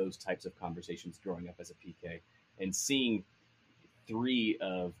have those types of conversations growing up as a PK, and seeing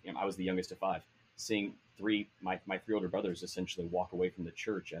I was the youngest of 5, seeing my 3 older brothers essentially walk away from the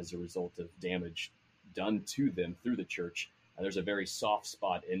church as a result of damage done to them through the church. There's a very soft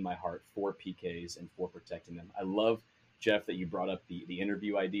spot in my heart for PKs and for protecting them. I love, Jeff, that you brought up the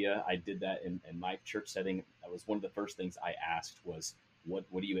interview idea. I did that in my church setting. That was one of the first things I asked was, what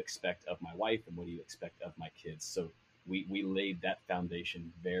do you expect of my wife and what do you expect of my kids? So we laid that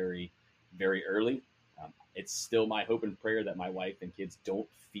foundation very, very early. It's still my hope and prayer that my wife and kids don't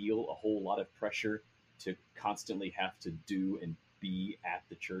feel a whole lot of pressure to constantly have to do and be at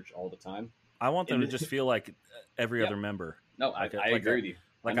the church all the time. I want them to just feel like every other member. No, like I agree with you. 100%.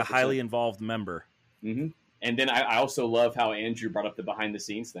 Like a highly involved member. Mm-hmm. And then I also love how Andrew brought up the behind the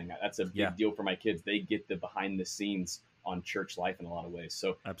scenes thing. That's a big deal for my kids. They get the behind the scenes on church life in a lot of ways.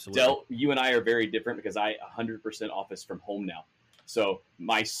 So absolutely. Del, you and I are very different because I 100% office from home now. So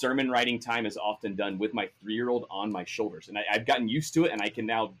my sermon writing time is often done with my 3-year-old on my shoulders. And I've gotten used to it, and I can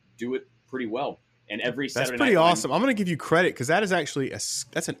now do it pretty well. And every Saturday night. That's pretty awesome. I'm going to give you credit because that is actually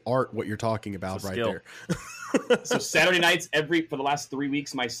that's an art, what you're talking about right there. So Saturday nights, for the last 3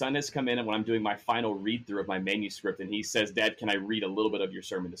 weeks, my son has come in, and when I'm doing my final read through of my manuscript, and he says, "Dad, can I read a little bit of your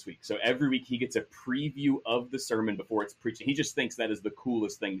sermon this week?" So every week he gets a preview of the sermon before it's preached. He just thinks that is the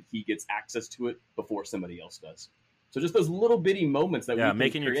coolest thing, that he gets access to it before somebody else does. So just those little bitty moments that we can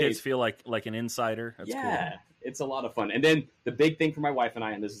making create. Your kids feel like an insider. That's cool. It's a lot of fun. And then the big thing for my wife and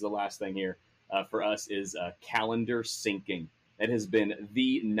I, and this is the last thing here for us, is calendar syncing. That has been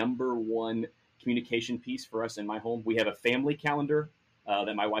the number one communication piece for us in my home. We have a family calendar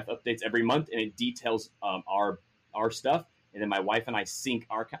that my wife updates every month, and it details our stuff. And then my wife and I sync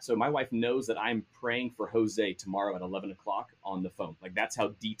so my wife knows that I'm praying for Jose tomorrow at 11 o'clock on the phone. Like, that's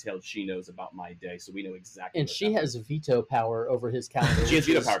how detailed she knows about my day. So we know exactly. And she has veto power over his calendar. She has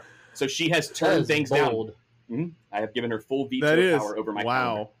veto power. So she has turned things down. Mm-hmm. I have given her full veto power over my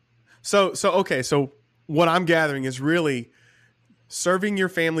calendar. So okay. So what I'm gathering is really serving your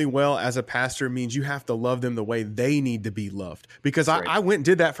family well as a pastor means you have to love them the way they need to be loved. Because I went and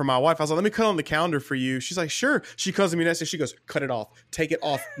did that for my wife. I was like, "Let me cut on the calendar for you." She's like, "Sure." She comes to me next and she goes, "Cut it off. Take it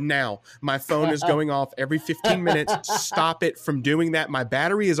off now. My phone is going off every 15 minutes. Stop it from doing that. My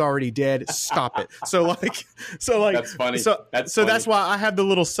battery is already dead. Stop it." So like that's funny. So that's why I have the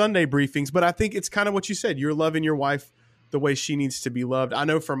little Sunday briefings. But I think it's kind of what you said. You're loving your wife the way she needs to be loved. I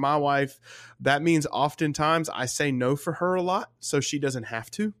know for my wife, that means oftentimes I say no for her a lot, so she doesn't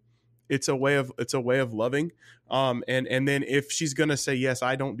have to. It's a way of loving. And then if she's gonna say yes,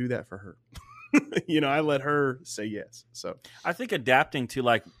 I don't do that for her. I let her say yes. So I think adapting to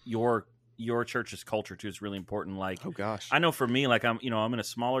like your church's culture too is really important. Like, oh gosh, I know for me, like I'm in a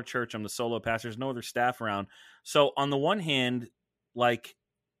smaller church. I'm the solo pastor. There's no other staff around. So on the one hand, like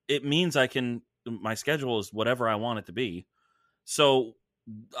it means my schedule is whatever I want it to be. So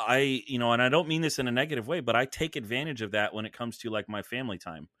and I don't mean this in a negative way, but I take advantage of that when it comes to like my family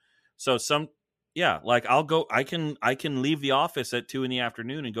time. So like I can leave the office at 2 p.m.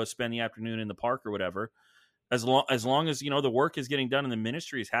 and go spend the afternoon in the park or whatever. As long as, the work is getting done and the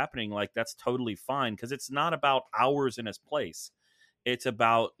ministry is happening, like that's totally fine. Cause it's not about hours in its place. It's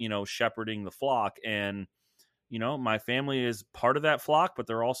about, shepherding the flock, and, my family is part of that flock, but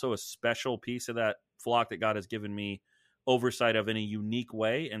they're also a special piece of that flock that God has given me oversight of in a unique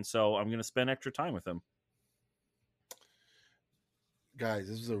way. And so I'm going to spend extra time with them. Guys,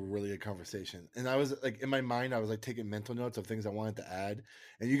 this was a really good conversation. And I was like, in my mind, I was like taking mental notes of things I wanted to add.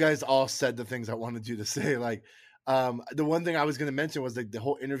 And you guys all said the things I wanted you to say. Like, the one thing I was going to mention was like the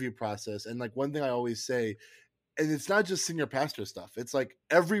whole interview process. And like one thing I always say, and it's not just senior pastor stuff. It's like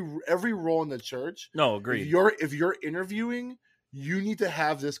every role in the church. No, agreed. If you're interviewing, you need to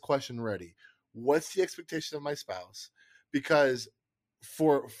have this question ready. What's the expectation of my spouse? Because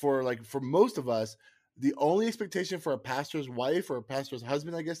for most of us, the only expectation for a pastor's wife or a pastor's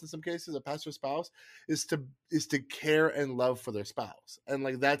husband, I guess in some cases, a pastor's spouse, is to care and love for their spouse. And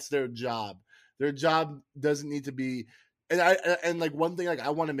like that's their job. Their job doesn't need to be, and like one thing like I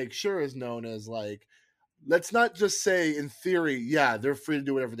want to make sure is known as like, let's not just say in theory, yeah, they're free to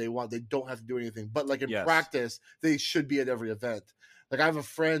do whatever they want. They don't have to do anything. But like in practice, they should be at every event. Like I have a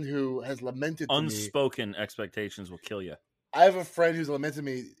friend who has lamented to unspoken expectations will kill you. I have a friend who's lamented to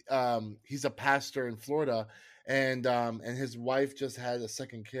me. He's a pastor in Florida, and his wife just had a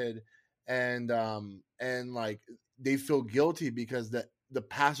second kid, and like they feel guilty because the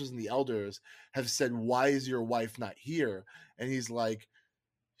pastors and the elders have said, "Why is your wife not here?" And he's like,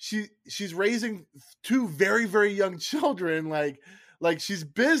 she's raising two very, very young children. Like she's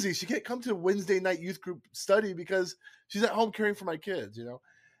busy. She can't come to Wednesday night youth group study because she's at home caring for my kids, you know?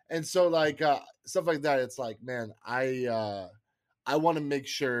 And so like, stuff like that. It's like, man, I want to make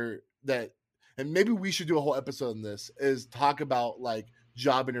sure that, and maybe we should do a whole episode on this, is talk about like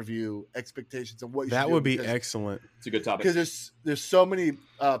job interview expectations and what you that should would do, be excellent. It's a good topic. Because there's so many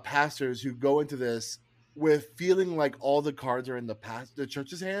pastors who go into this with feeling like all the cards are in the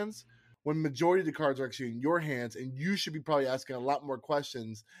church's hands, when majority of the cards are actually in your hands, and you should be probably asking a lot more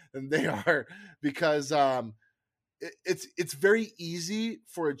questions than they are, because it's very easy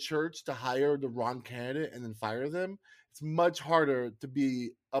for a church to hire the wrong candidate and then fire them. It's much harder to be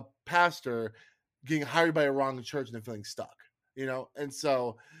a pastor getting hired by a wrong church and then feeling stuck, you know? And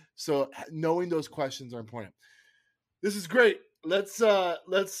so knowing those questions are important. This is great. Let's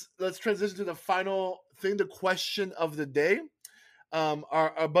transition to the final thing, the question of the day.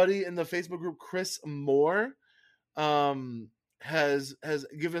 Our buddy in the Facebook group, Chris Moore, has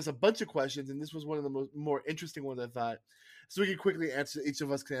given us a bunch of questions, and this was one of the more interesting ones I thought. So we can quickly answer. Each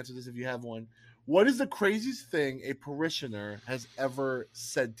of us can answer this if you have one. What is the craziest thing a parishioner has ever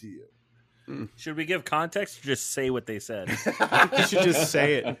said to you? Should we give context or just say what they said? You should just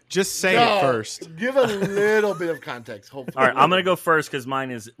say it. Just say it first. Give a little bit of context, hopefully. All right, I'm going to go first because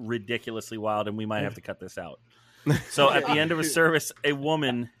mine is ridiculously wild, and we might have to cut this out. So at the end of a service, a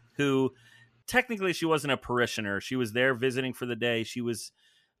woman who technically she wasn't a parishioner. She was there visiting for the day. She was,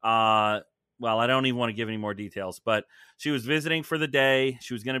 well, I don't even want to give any more details, but she was visiting for the day.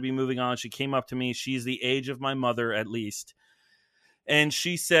 She was going to be moving on. She came up to me. She's the age of my mother, at least. And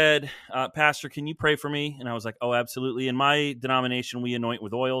she said, Pastor, can you pray for me? And I was like, oh, absolutely. In my denomination, we anoint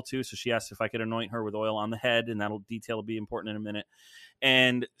with oil too. So she asked if I could anoint her with oil on the head, and that'll detail will be important in a minute.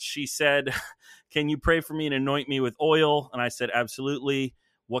 And she said, can you pray for me and anoint me with oil? And I said, absolutely.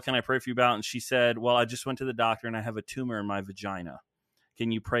 What can I pray for you about? And she said, well, I just went to the doctor and I have a tumor in my vagina.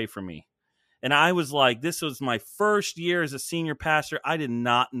 Can you pray for me? And I was like, this was my first year as a senior pastor. I did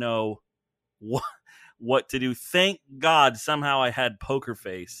not know what to do. Thank God somehow I had poker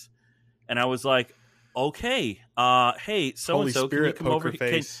face. And I was like, okay, hey, so-and-so, can you come over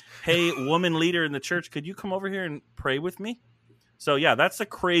here? Hey, woman leader in the church, could you come over here and pray with me? So, yeah, that's the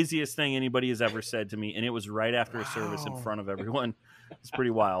craziest thing anybody has ever said to me. And it was right after a service in front of everyone. It's pretty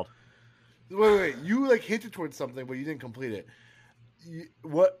wild. Wait. You like hinted towards something, but you didn't complete it.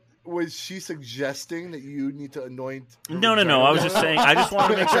 What was she suggesting that you need to anoint? No. I was just saying, I just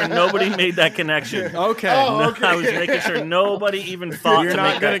wanted to make sure nobody made that connection. Okay. Okay. I was making sure nobody even thought You're to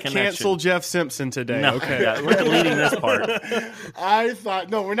not make going that to connection. cancel Jeff Simpson today. No, Okay. yeah, we're deleting this part. I thought,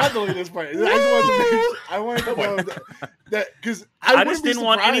 no, we're not deleting this part. I wanted to know that because I just didn't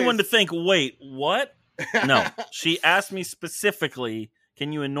want anyone to think, wait, what? No. She asked me specifically,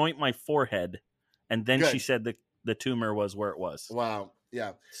 can you anoint my forehead? And then she said the tumor was where it was. Wow.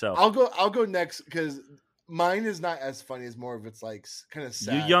 Yeah. So I'll go next because mine is not as funny as more of it's like kind of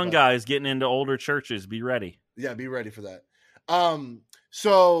sad. You young guys getting into older churches, be ready. Yeah, be ready for that.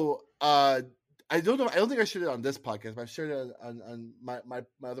 So I don't know. I don't think I shared it on this podcast, but I shared it on my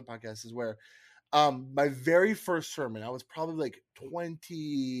other podcast. Is where my very first sermon. I was probably like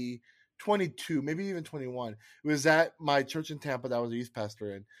 22, maybe even 21. It was at my church in Tampa that I was a youth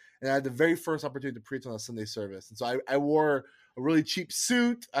pastor in, and I had the very first opportunity to preach on a Sunday service. And so I wore a really cheap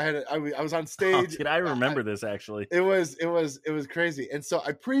suit. I was on stage. I remember this actually. It was crazy. And so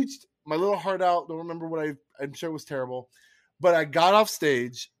I preached my little heart out. Don't remember what I'm sure it was terrible, but I got off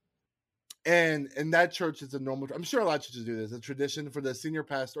stage And in that church, it's a normal. I'm sure a lot of churches do this. A tradition for the senior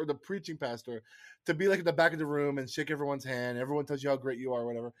pastor or the preaching pastor to be like at the back of the room and shake everyone's hand. Everyone tells you how great you are, or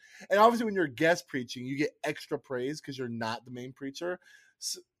whatever. And obviously, when you're a guest preaching, you get extra praise because you're not the main preacher.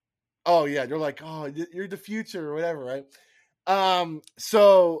 So, oh yeah, they're like, oh, you're the future or whatever, right?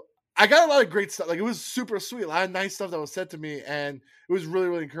 So I got a lot of great stuff. Like it was super sweet. A lot of nice stuff that was said to me, and it was really,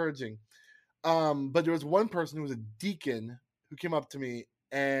 really encouraging. But there was one person who was a deacon who came up to me.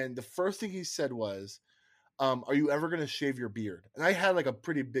 And the first thing he said was, are you ever going to shave your beard? And I had like a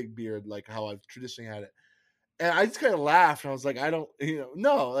pretty big beard, like how I've traditionally had it. And I just kind of laughed. And I was like, I don't,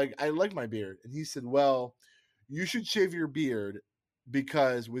 no, like I like my beard. And he said, well, you should shave your beard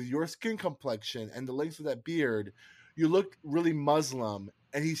because with your skin complexion and the length of that beard, you look really Muslim.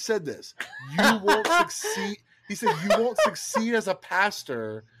 And he said this, you won't succeed. He said, you won't succeed as a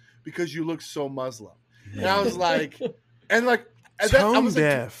pastor because you look so Muslim. And I was like, and like, Tone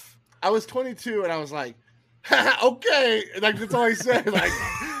deaf. I was 22 and I was like, okay. Like that's all he said. Like,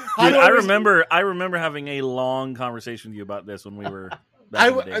 dude, I remember having a long conversation with you about this when we were.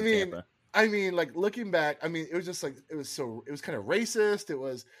 I mean, like looking back, I mean, it was just like it was kind of racist.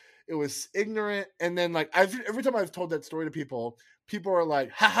 It was ignorant. And then like every time I've told that story to people are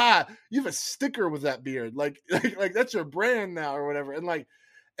like, haha, you have a sticker with that beard. Like that's your brand now or whatever. And like,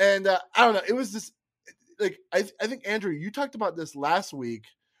 I don't know. It was just. Like I think Andrew, you talked about this last week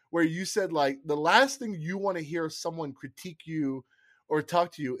where you said like the last thing you want to hear someone critique you or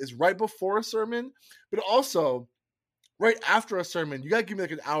talk to you is right before a sermon, but also right after a sermon. You gotta give me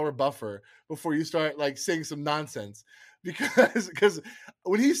like an hour buffer before you start like saying some nonsense because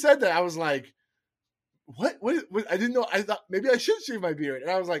when he said that I was like, what I didn't know. I thought maybe I should shave my beard,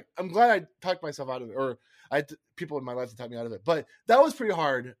 and I was like, I'm glad I talked myself out of it, or I had people in my life to talk me out of it. But that was pretty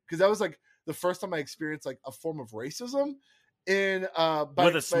hard because that was like the first time I experienced like a form of racism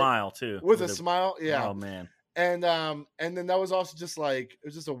with a smile too. With a smile, yeah. Oh man. And then that was also just like it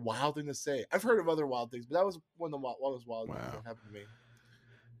was just a wild thing to say. I've heard of other wild things, but that was one of the wild things that happened to me.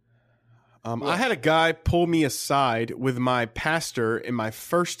 I had a guy pull me aside with my pastor in my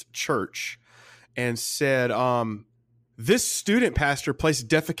first church and said, this student pastor placed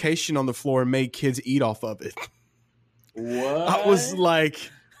defecation on the floor and made kids eat off of it. What? I was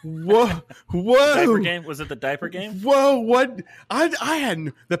like, whoa. Diaper game? Was it the diaper game? Whoa, what? I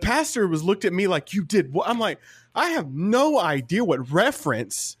hadn't, the pastor was looked at me like, you did what? I'm like, I have no idea what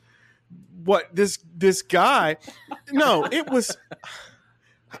reference, what this guy, no, it was,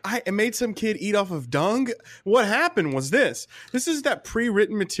 I made some kid eat off of dung. What happened was this is that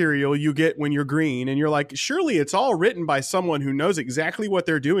pre-written material you get when you're green and you're like, surely it's all written by someone who knows exactly what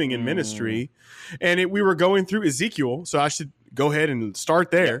they're doing in ministry. And we were going through Ezekiel, so I should go ahead and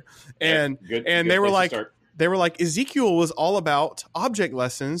start there. Yeah. And they were like, Ezekiel was all about object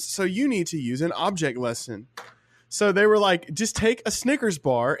lessons, so you need to use an object lesson. So they were like, just take a Snickers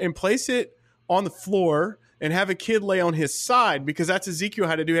bar and place it on the floor and have a kid lay on his side, because that's Ezekiel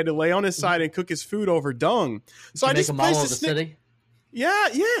had to do. He had to lay on his side and cook his food over dung. So I just placed a city. Yeah,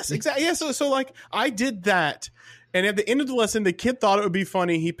 yes, exactly. Yeah, so like I did that. And at the end of the lesson, the kid thought it would be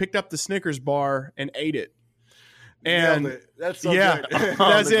funny. He picked up the Snickers bar and ate it. And that's so good.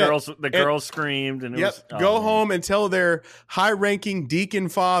 That's the girls screamed and go home and tell their high-ranking deacon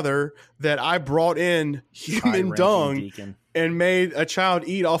father that I brought in human dung and made a child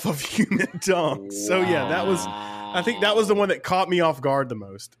eat off of human dung. Wow. So I think that was the one that caught me off guard the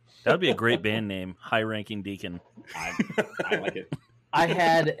most. That would be a great band name, High Ranking Deacon. I like it. I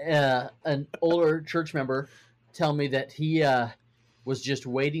had an older church member tell me that he was just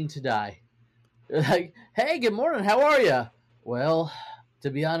waiting to die. Like, hey, good morning. How are you? Well, to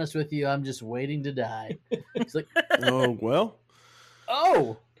be honest with you, I'm just waiting to die. He's like, oh, well.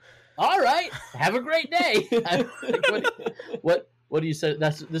 Oh, all right. Have a great day. Like, what do you say?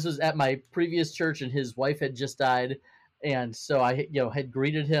 This was at my previous church, and his wife had just died, and so I had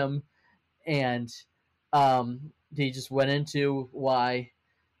greeted him, and he just went into why,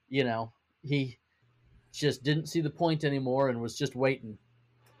 he just didn't see the point anymore and was just waiting.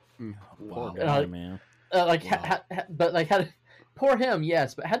 Poor guy, man. Poor him,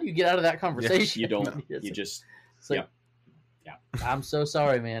 yes, but how do you get out of that conversation? You don't. You just. Yeah. I'm so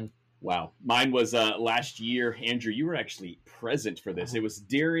sorry, man. Wow. Mine was last year. Andrew, you were actually present for this. It was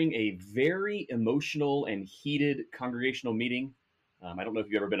during a very emotional and heated congregational meeting. I don't know if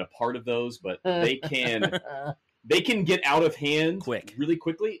you've ever been a part of those, but they can get out of hand really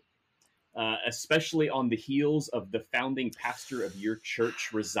quickly, especially on the heels of the founding pastor of your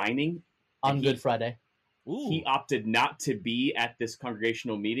church resigning. On Good Friday. He opted not to be at this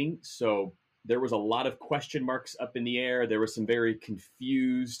congregational meeting, so there was a lot of question marks up in the air. There was some very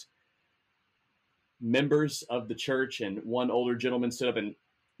confused members of the church, and one older gentleman stood up, and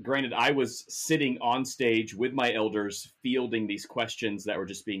granted, I was sitting on stage with my elders fielding these questions that were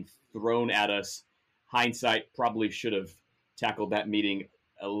just being thrown at us. Hindsight, probably should have tackled that meeting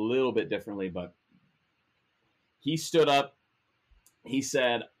a little bit differently, but he stood up. He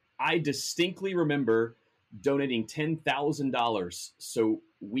said, I distinctly remember donating $10,000 so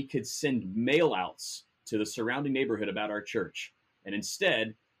we could send mail outs to the surrounding neighborhood about our church. And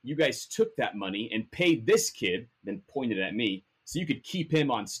instead, you guys took that money and paid this kid, then pointed at me, so you could keep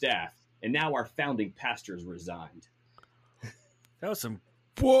him on staff. And now our founding pastor's resigned. That was some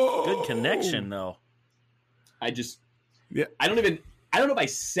Whoa. good connection, though. I don't know if I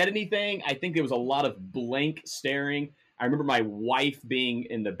said anything. I think there was a lot of blank staring. I remember my wife being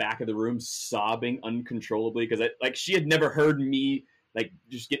in the back of the room sobbing uncontrollably because she had never heard me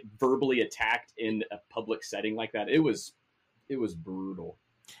just get verbally attacked in a public setting like that. It was brutal.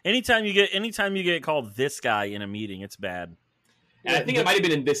 Anytime you get called this guy in a meeting, it's bad. And I think it might have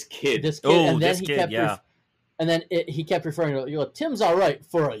been in this kid. And then he kept referring to Tim's all right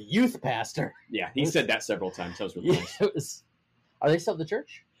for a youth pastor. Yeah, he said that several times. That was really nice. Are they still at the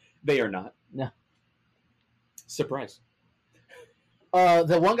church? They are not. No. Surprise.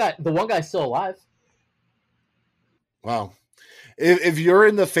 The one guy's still alive. Wow. If you're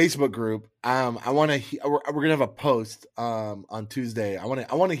in the Facebook group, I want to. We're gonna have a post on Tuesday. I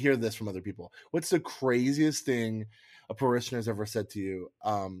want to hear this from other people. What's the craziest thing a parishioner's ever said to you?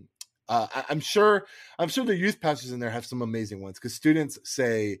 I'm sure the youth pastors in there have some amazing ones because students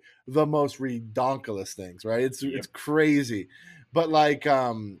say the most redonkulous things, right? It's crazy, but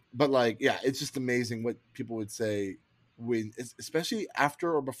yeah, it's just amazing what people would say when, especially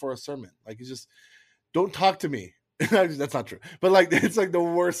after or before a sermon. It's just, don't talk to me. That's not true, but it's the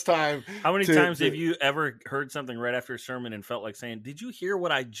worst time. How many times have you ever heard something right after a sermon and felt like saying, "Did you hear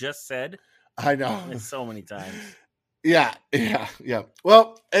what I just said?" I know. It's so many times. Yeah.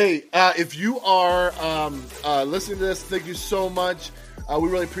 Well, hey, if you are listening to this, thank you so much. We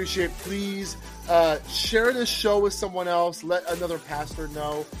really appreciate it. Please share this show with someone else. Let another pastor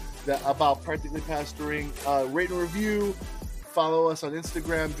know about Practically Pastoring. Rate and review. Follow us on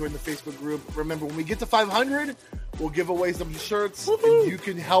Instagram. Join the Facebook group. Remember, when we get to 500, we'll give away some shirts. And you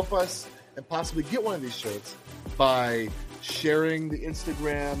can help us and possibly get one of these shirts by sharing the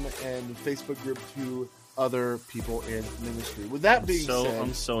Instagram and Facebook group to other people in ministry. With that being said,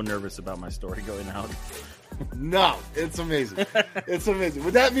 I'm so nervous about my story going out. No, it's amazing. It's amazing.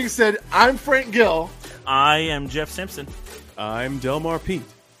 With that being said, I'm Frank Gill. I am Jeff Simpson. I'm Delmar Pete.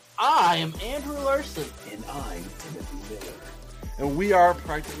 I am Andrew Larson. And I'm Timothy Miller. And we are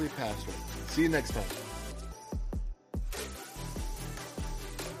Practically Pastoring. See you next time.